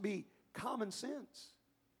ought to just be common sense.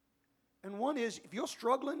 And one is, if you're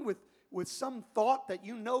struggling with some thought that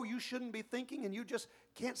you know you shouldn't be thinking and you just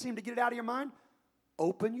can't seem to get it out of your mind,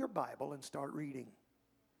 open your Bible and start reading.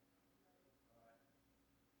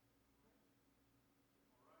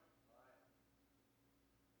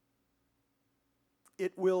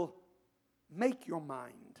 It will make your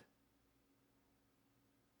mind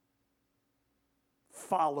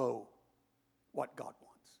follow what God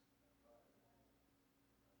wants.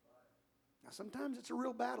 Now, sometimes it's a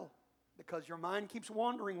real battle because your mind keeps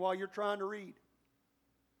wandering while you're trying to read.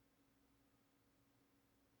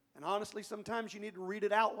 And honestly, sometimes you need to read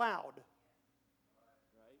it out loud.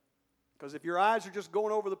 Because if your eyes are just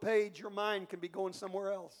going over the page, your mind can be going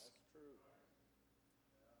somewhere else.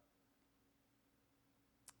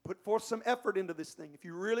 Put forth some effort into this thing if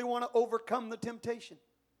you really want to overcome the temptation.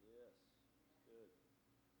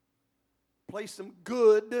 Play some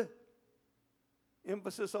good,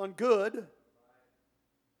 emphasis on good,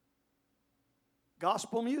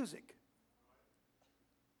 gospel music.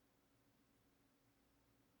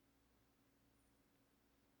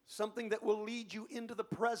 Something that will lead you into the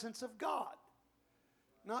presence of God.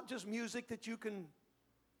 Not just music that you can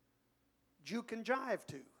juke and jive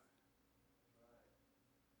to.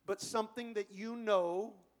 But something that you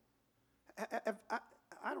know.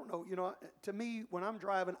 I don't know, to me, when I'm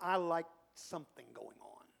driving, I like something going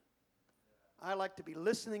on. I like to be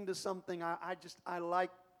listening to something. I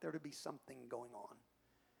like there to be something going on.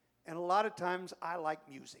 And a lot of times I like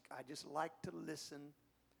music. I just like to listen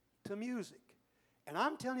to music. And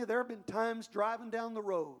I'm telling you, there have been times driving down the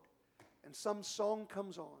road and some song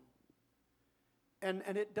comes on. And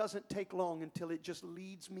it doesn't take long until it just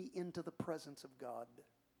leads me into the presence of God.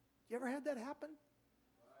 You ever had that happen?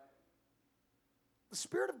 The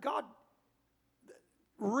Spirit of God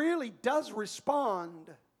really does respond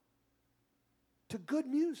to good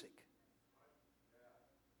music.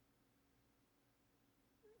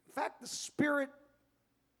 In fact, the spirit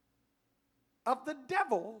of the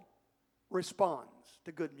devil responds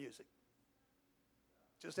to good music.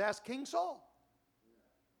 Just ask King Saul.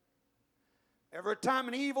 Every time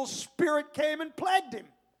an evil spirit came and plagued him,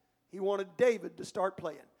 he wanted David to start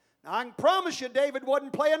playing. Now, I can promise you David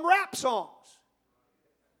wasn't playing rap songs.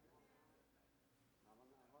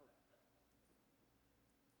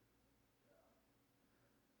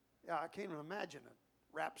 Yeah, I can't even imagine a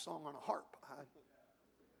rap song on a harp. Hallelujah.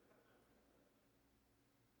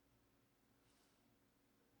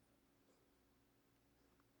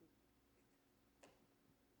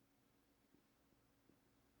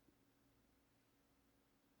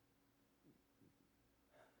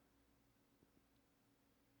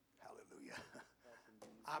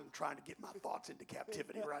 I'm trying to get my thoughts into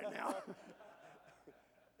captivity right now.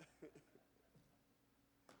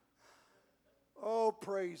 Oh,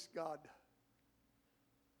 praise God.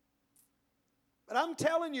 But I'm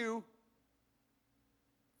telling you,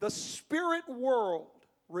 the spirit world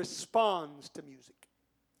responds to music.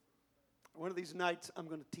 One of these nights I'm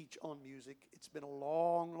going to teach on music. It's been a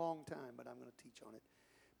long, long time, but I'm going to teach on it.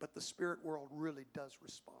 But the spirit world really does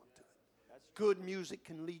respond to it. Good music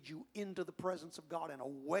can lead you into the presence of God and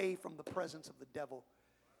away from the presence of the devil.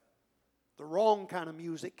 The wrong kind of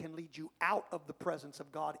music can lead you out of the presence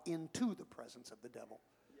of God into the presence of the devil.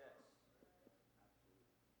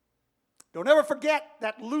 Don't ever forget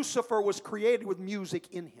that Lucifer was created with music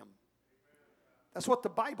in him. That's what the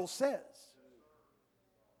Bible says.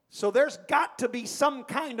 So there's got to be some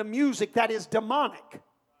kind of music that is demonic.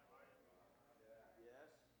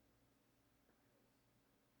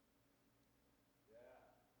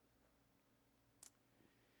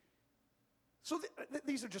 So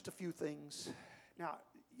these are just a few things. Now,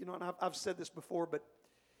 and I've said this before, but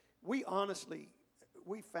we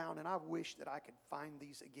found, and I wish that I could find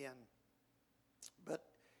these again, but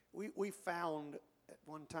we found at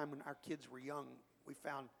one time when our kids were young, we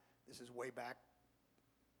found, this is way back,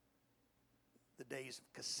 the days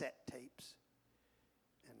of cassette tapes.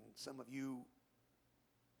 And some of you,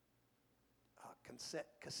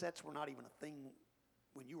 cassettes were not even a thing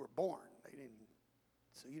when you were born.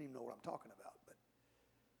 So you didn't even know what I'm talking about. But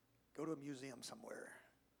go to a museum somewhere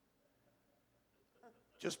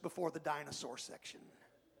just before the dinosaur section.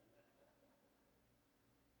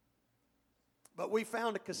 But we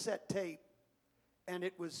found a cassette tape, and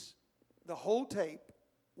the whole tape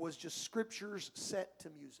was just scriptures set to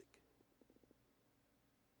music.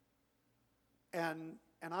 And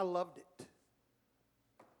I loved it.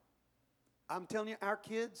 I'm telling you, our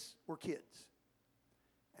kids were kids.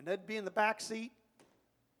 And they'd be in the back seat.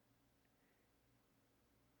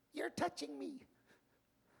 You're touching me.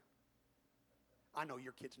 I know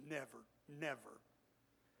your kids never.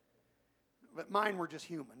 But mine were just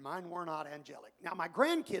human. Mine were not angelic. Now, my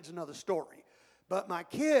grandkids, another story. But my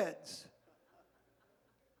kids,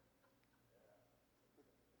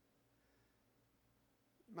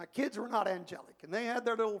 were not angelic. And they had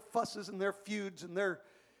their little fusses and their feuds and their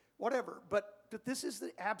whatever. But this is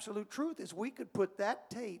the absolute truth, is we could put that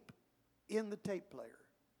tape in the tape player.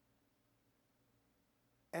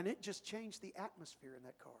 And it just changed the atmosphere in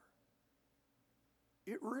that car.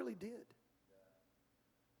 It really did.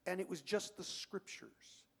 And it was just the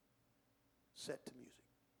scriptures set to music.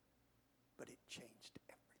 But it changed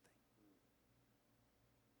everything.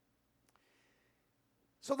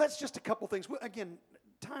 So that's just a couple things. Again,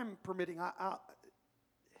 time permitting, I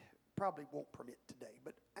probably won't permit today,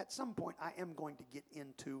 but at some point I am going to get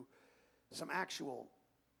into some actual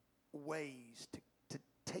ways to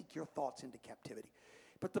take your thoughts into captivity.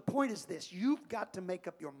 But the point is this: you've got to make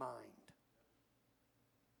up your mind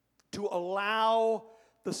to allow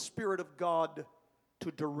the Spirit of God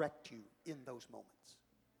to direct you in those moments.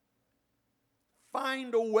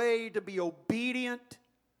 Find a way to be obedient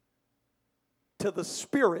to the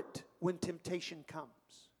Spirit when temptation comes.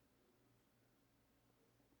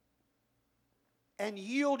 And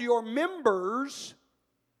yield your members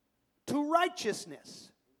to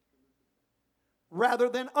righteousness rather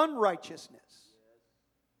than unrighteousness.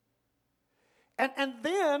 And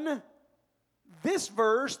then this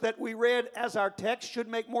verse that we read as our text should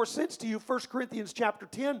make more sense to you. 1 Corinthians chapter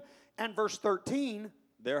 10 and verse 13.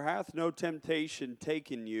 There hath no temptation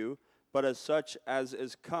taken you, but such as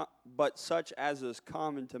is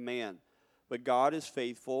common to man. But God is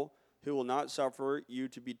faithful, who will not suffer you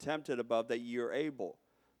to be tempted above that ye are able,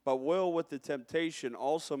 but will with the temptation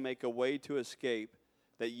also make a way to escape,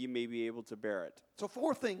 that ye may be able to bear it. So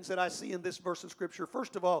 4 things that I see in this verse of Scripture.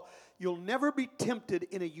 First of all, you'll never be tempted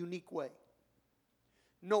in a unique way.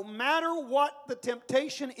 No matter what the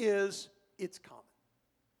temptation is, it's common.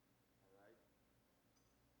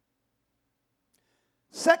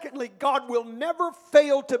 Secondly, God will never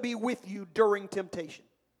fail to be with you during temptation.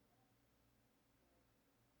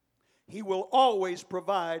 He will always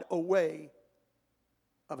provide a way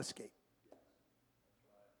of escape.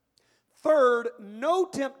 Third, no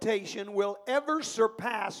temptation will ever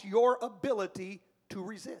surpass your ability to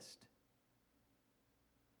resist.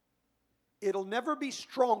 It'll never be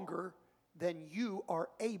stronger than you are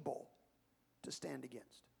able to stand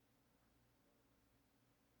against.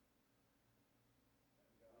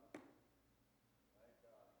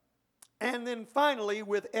 And then finally,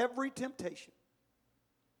 with every temptation,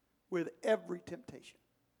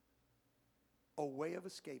 a way of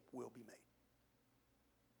escape will be made.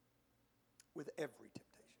 With every temptation.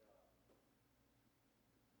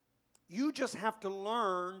 You just have to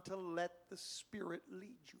learn to let the Spirit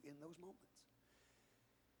lead you in those moments.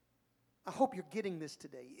 I hope you're getting this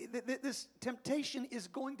today. This temptation is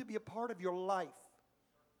going to be a part of your life.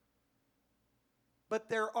 But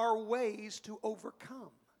there are ways to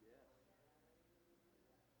overcome.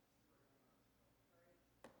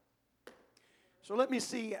 So let me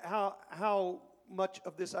see how much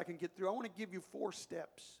of this I can get through. I want to give you 4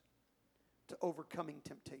 steps to overcoming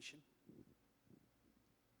temptation.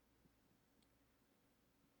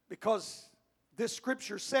 Because this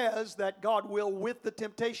scripture says that God will, with the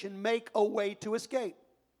temptation, make a way to escape.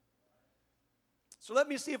 So let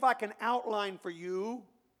me see if I can outline for you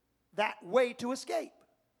that way to escape.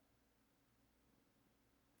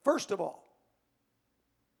 First of all,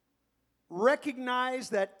 recognize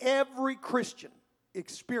that every Christian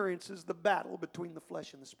experiences the battle between the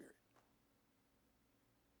flesh and the spirit.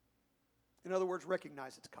 In other words,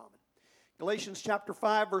 recognize it's common. Galatians chapter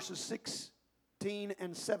 5, verses 16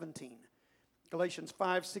 and 17. Galatians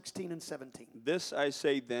 5, 16 and 17. This I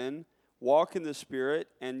say then, walk in the Spirit,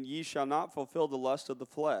 and ye shall not fulfill the lust of the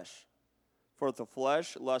flesh. For the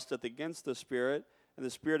flesh lusteth against the Spirit, and the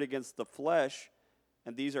Spirit against the flesh,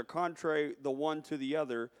 and these are contrary the one to the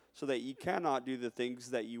other, so that ye cannot do the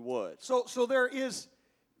things that ye would. So there is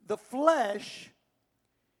the flesh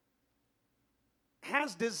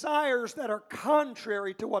has desires that are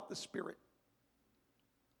contrary to what the Spirit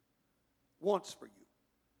wants for you.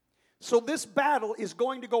 So this battle is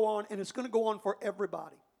going to go on, and it's going to go on for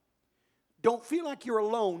everybody. Don't feel like you're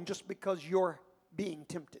alone just because you're being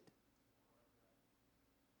tempted.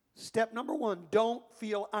 Step number 1, don't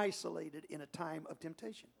feel isolated in a time of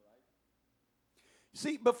temptation.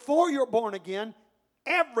 See, before you're born again,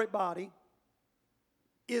 everybody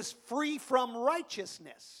is free from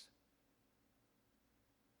righteousness.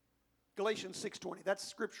 Galatians 6:20. That's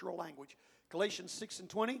scriptural language. Galatians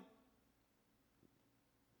 6:20.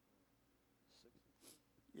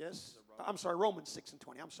 Yes. I'm sorry, Romans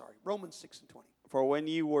 6:20. I'm sorry, Romans 6:20. For when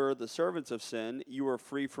you were the servants of sin, you were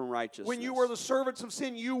free from righteousness. When you were the servants of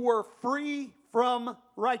sin, you were free from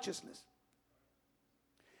righteousness.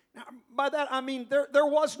 Now, by that I mean there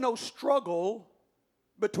was no struggle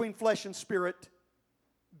between flesh and spirit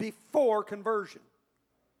before conversion.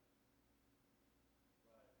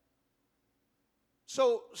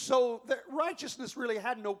 So righteousness really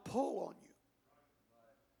had no pull on you.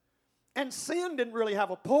 And sin didn't really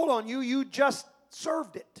have a pull on you. You just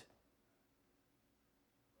served it.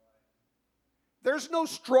 There's no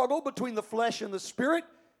struggle between the flesh and the spirit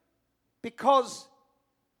because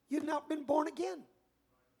you've not been born again.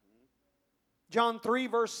 John 3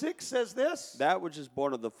 verse 6 says this. That which is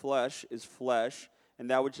born of the flesh is flesh, and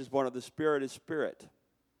that which is born of the spirit is spirit.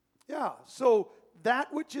 Yeah, so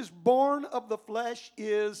that which is born of the flesh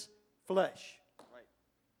is flesh. Right.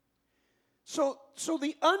 So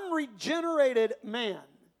the unregenerated man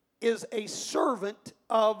is a servant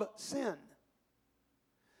of sin.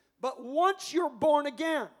 But once you're born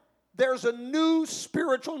again, there's a new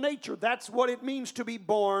spiritual nature. That's what it means to be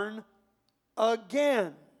born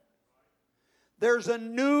again. There's a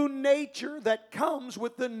new nature that comes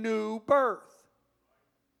with the new birth.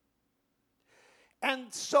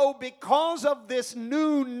 And so because of this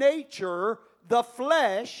new nature, the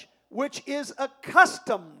flesh, which is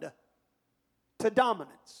accustomed to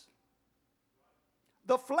dominance.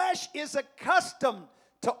 The flesh is accustomed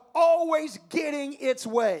to always getting its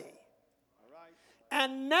way.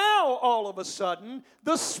 And now, all of a sudden,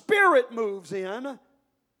 the Spirit moves in,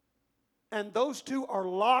 and those two are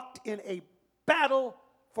locked in a battle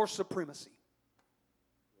for supremacy.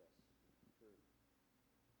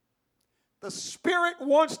 The Spirit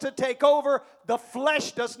wants to take over. The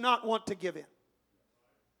flesh does not want to give in.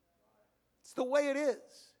 It's the way it is.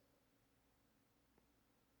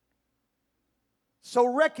 So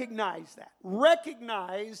recognize that.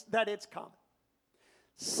 Recognize that it's coming.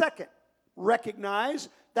 Second, recognize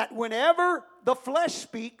that whenever the flesh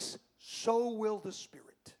speaks, so will the Spirit.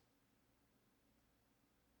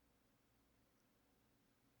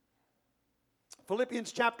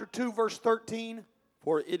 Philippians chapter 2, verse 13.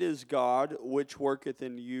 For it is God which worketh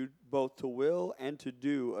in you both to will and to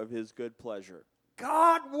do of his good pleasure.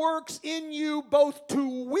 God works in you both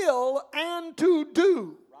to will and to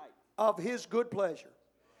do of his good pleasure.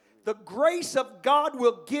 The grace of God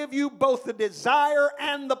will give you both the desire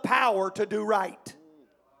and the power to do right.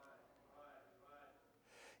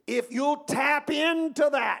 If you'll tap into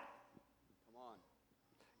that,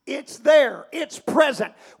 it's there. It's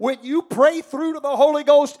present. When you pray through to the Holy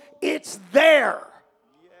Ghost, it's there.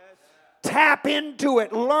 Tap into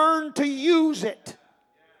it. Learn to use it.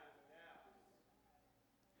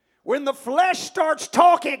 When the flesh starts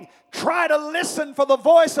talking, try to listen for the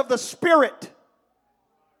voice of the Spirit.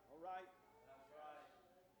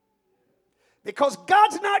 Because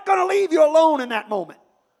God's not going to leave you alone in that moment.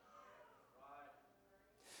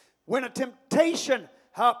 When a temptation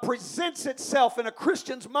presents itself in a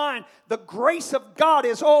Christian's mind, the grace of God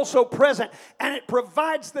is also present, and it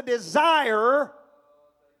provides the desire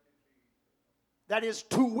that is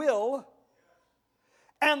to will,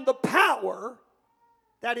 and the power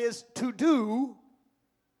that is to do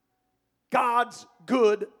God's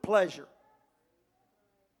good pleasure.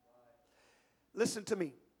 Listen to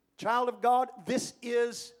me, child of God, this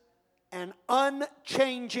is an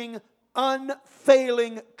unchanging,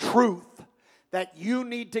 unfailing truth that you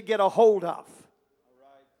need to get a hold of.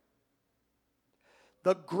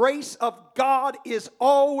 The grace of God is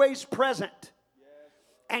always present.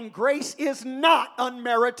 And grace is not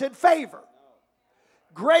unmerited favor.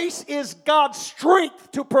 Grace is God's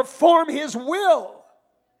strength to perform his will.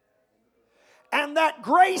 And that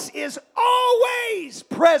grace is always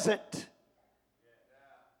present.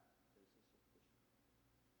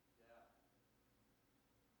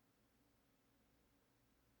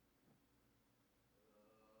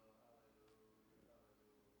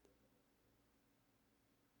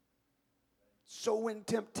 So when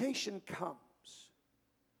temptation comes,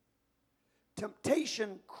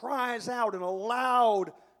 temptation cries out in a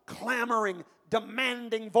loud, clamoring,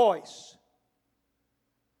 demanding voice.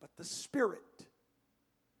 But the Spirit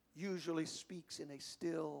usually speaks in a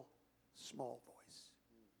still, small voice.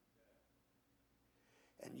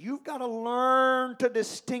 And you've got to learn to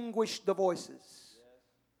distinguish the voices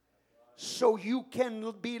so you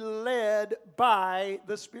can be led by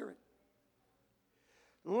the Spirit.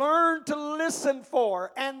 Learn to listen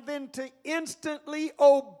for and then to instantly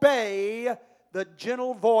obey the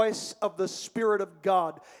gentle voice of the Spirit of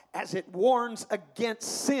God as it warns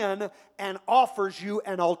against sin and offers you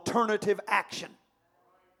an alternative action.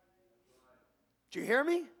 Did you hear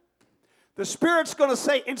me? The Spirit's going to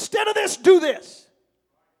say, instead of this, do this.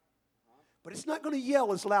 But it's not going to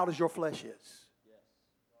yell as loud as your flesh is.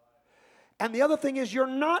 And the other thing is, you're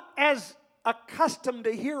not as accustomed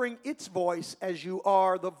to hearing its voice as you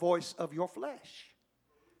are the voice of your flesh.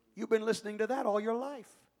 You've been listening to that all your life.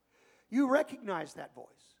 You recognize that voice.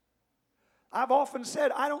 I've often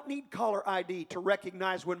said, I don't need caller ID to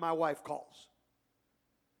recognize when my wife calls.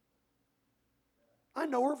 I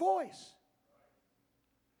know her voice.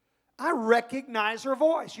 I recognize her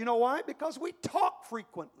voice. You know why? Because we talk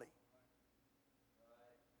frequently.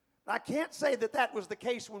 I can't say that that was the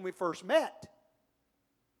case when we first met.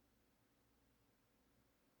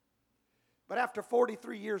 But after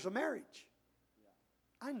 43 years of marriage,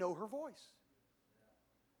 I know her voice.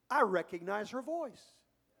 I recognize her voice.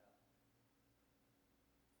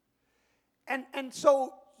 And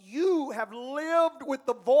so you have lived with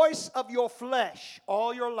the voice of your flesh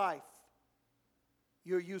all your life.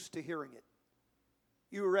 You're used to hearing it.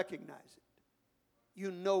 You recognize it.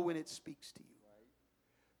 You know when it speaks to you.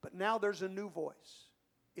 But now there's a new voice.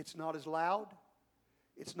 It's not as loud.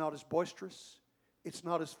 It's not as boisterous. It's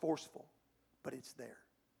not as forceful. But it's there.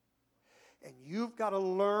 And you've got to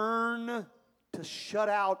learn to shut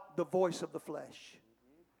out the voice of the flesh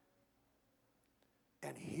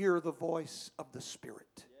and hear the voice of the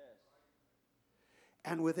Spirit.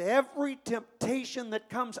 And with every temptation that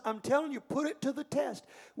comes, I'm telling you, put it to the test.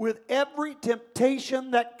 With every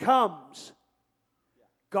temptation that comes,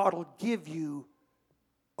 God will give you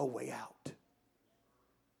a way out.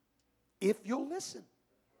 If you'll listen.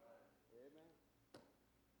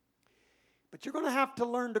 But you're going to have to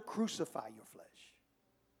learn to crucify your flesh.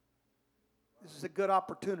 This is a good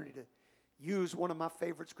opportunity to use one of my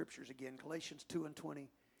favorite scriptures again, Galatians 2:20.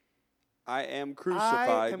 I am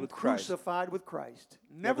crucified with Christ. Crucified with Christ.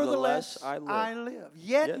 Nevertheless, I live.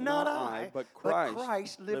 Yet not I, but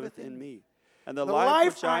Christ liveth in me. And the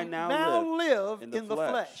life which I now live in the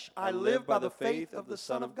flesh, I live by the faith of the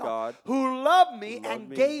Son of God, who loved me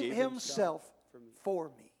and gave himself for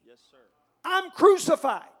me. Yes, sir. I'm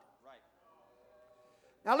crucified.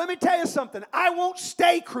 Now let me tell you something. I won't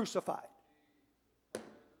stay crucified.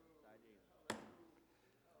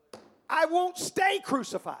 I won't stay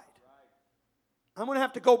crucified. I'm going to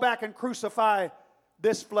have to go back and crucify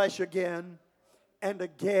this flesh again and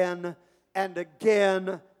again and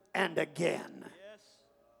again and again. Yes.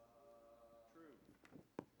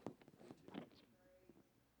 True.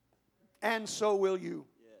 And so will you.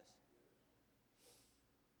 Yes.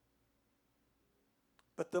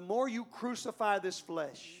 But the more you crucify this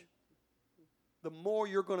flesh, the more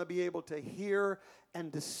you're going to be able to hear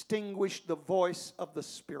and distinguish the voice of the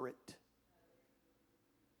Spirit.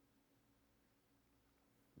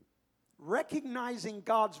 Recognizing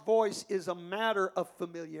God's voice is a matter of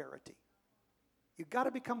familiarity. You've got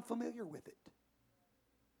to become familiar with it.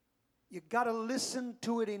 You've got to listen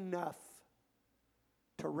to it enough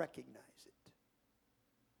to recognize it.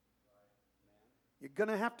 You're going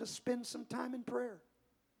to have to spend some time in prayer.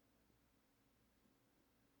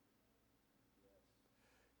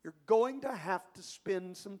 You're going to have to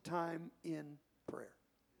spend some time in prayer.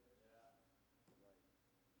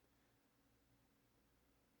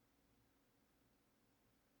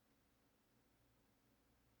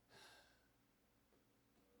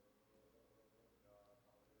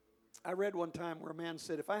 I read one time where a man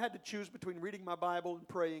said, if I had to choose between reading my Bible and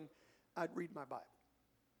praying, I'd read my Bible.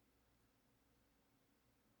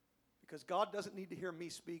 Because God doesn't need to hear me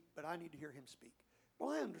speak, but I need to hear him speak. Well,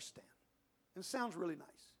 I understand. And it sounds really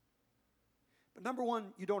nice. But number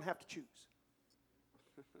one, you don't have to choose.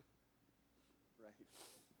 Right.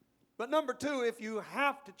 But number two, if you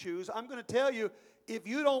have to choose, I'm going to tell you, if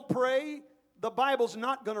you don't pray, the Bible's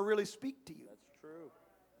not going to really speak to you. That's true.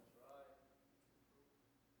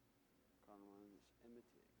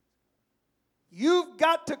 You've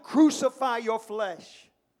got to crucify your flesh.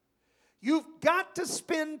 You've got to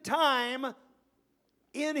spend time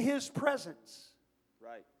in his presence.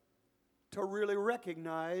 Right. To really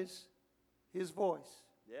recognize his voice.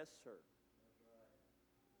 Yes, sir.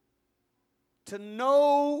 To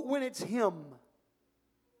know when it's him. That's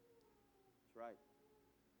right.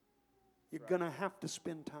 You're going to have to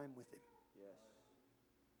spend time with him.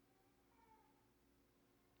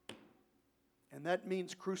 Yes. And that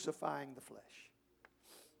means crucifying the flesh.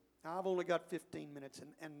 Now, I've only got 15 minutes,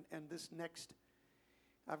 and this next,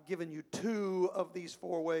 I've given you 2 of these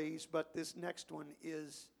 4 ways, but this next one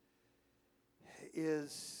is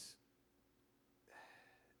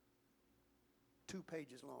 2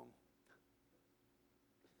 pages long.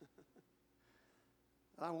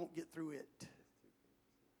 I won't get through it.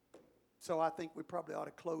 So I think we probably ought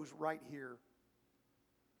to close right here.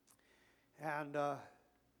 And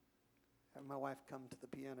have my wife come to the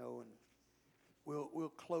piano, and we'll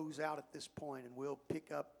close out at this point, and we'll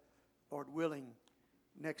pick up, Lord willing,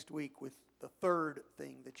 next week with the third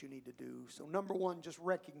thing that you need to do. So number one, just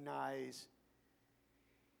recognize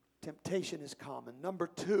temptation is common. Number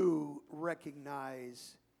two,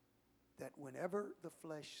 recognize that whenever the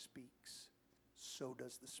flesh speaks, so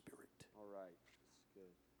does the Spirit. All right. That's good.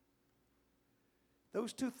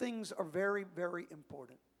 Those two things are very, very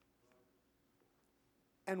important.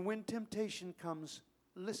 And when temptation comes,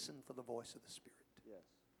 listen for the voice of the Spirit. Yes.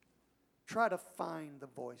 Try to find the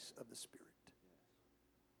voice of the Spirit.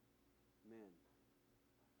 Amen.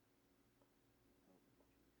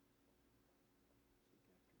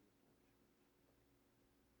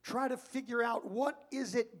 Try to figure out, what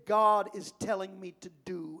is it God is telling me to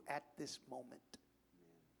do at this moment.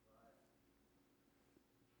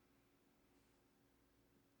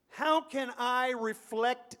 How can I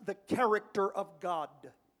reflect the character of God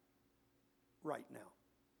right now?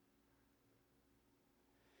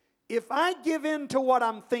 If I give in to what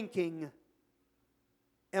I'm thinking,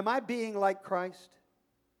 am I being like Christ?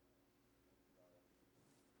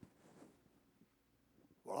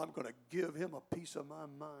 Well, I'm going to give him a piece of my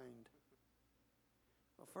mind.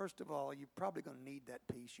 Well, first of all, you're probably going to need that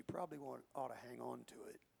piece. You probably ought to hang on to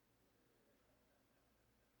it.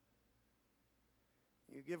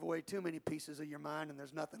 You give away too many pieces of your mind and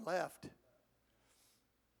there's nothing left.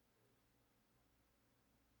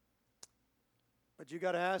 But you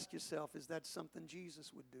got to ask yourself, is that something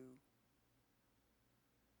Jesus would do?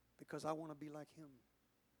 Because I want to be like him.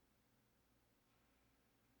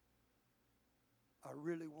 I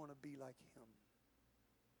really want to be like him.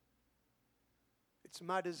 It's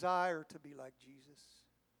my desire to be like Jesus.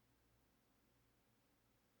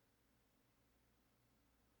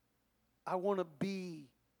 I want to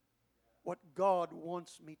be what God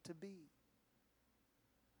wants me to be.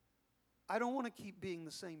 I don't want to keep being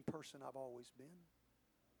the same person I've always been.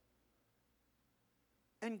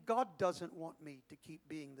 And God doesn't want me to keep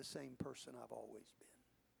being the same person I've always been.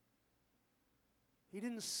 He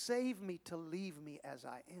didn't save me to leave me as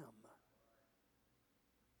I am.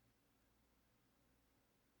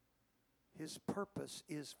 His purpose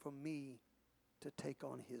is for me to take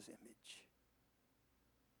on his image.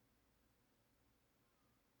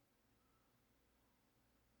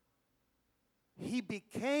 He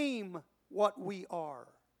became what we are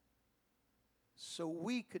so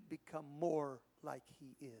we could become more like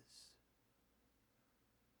he is.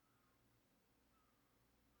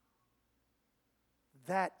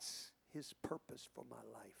 That's his purpose for my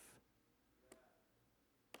life.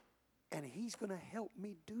 And he's going to help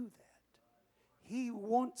me do that. He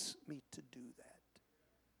wants me to do that.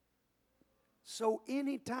 So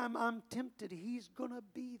anytime I'm tempted, he's going to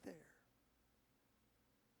be there.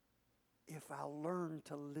 If I'll learn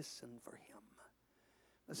to listen for him.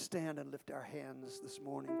 Let's stand and lift our hands this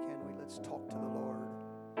morning, can we? Let's talk to the Lord.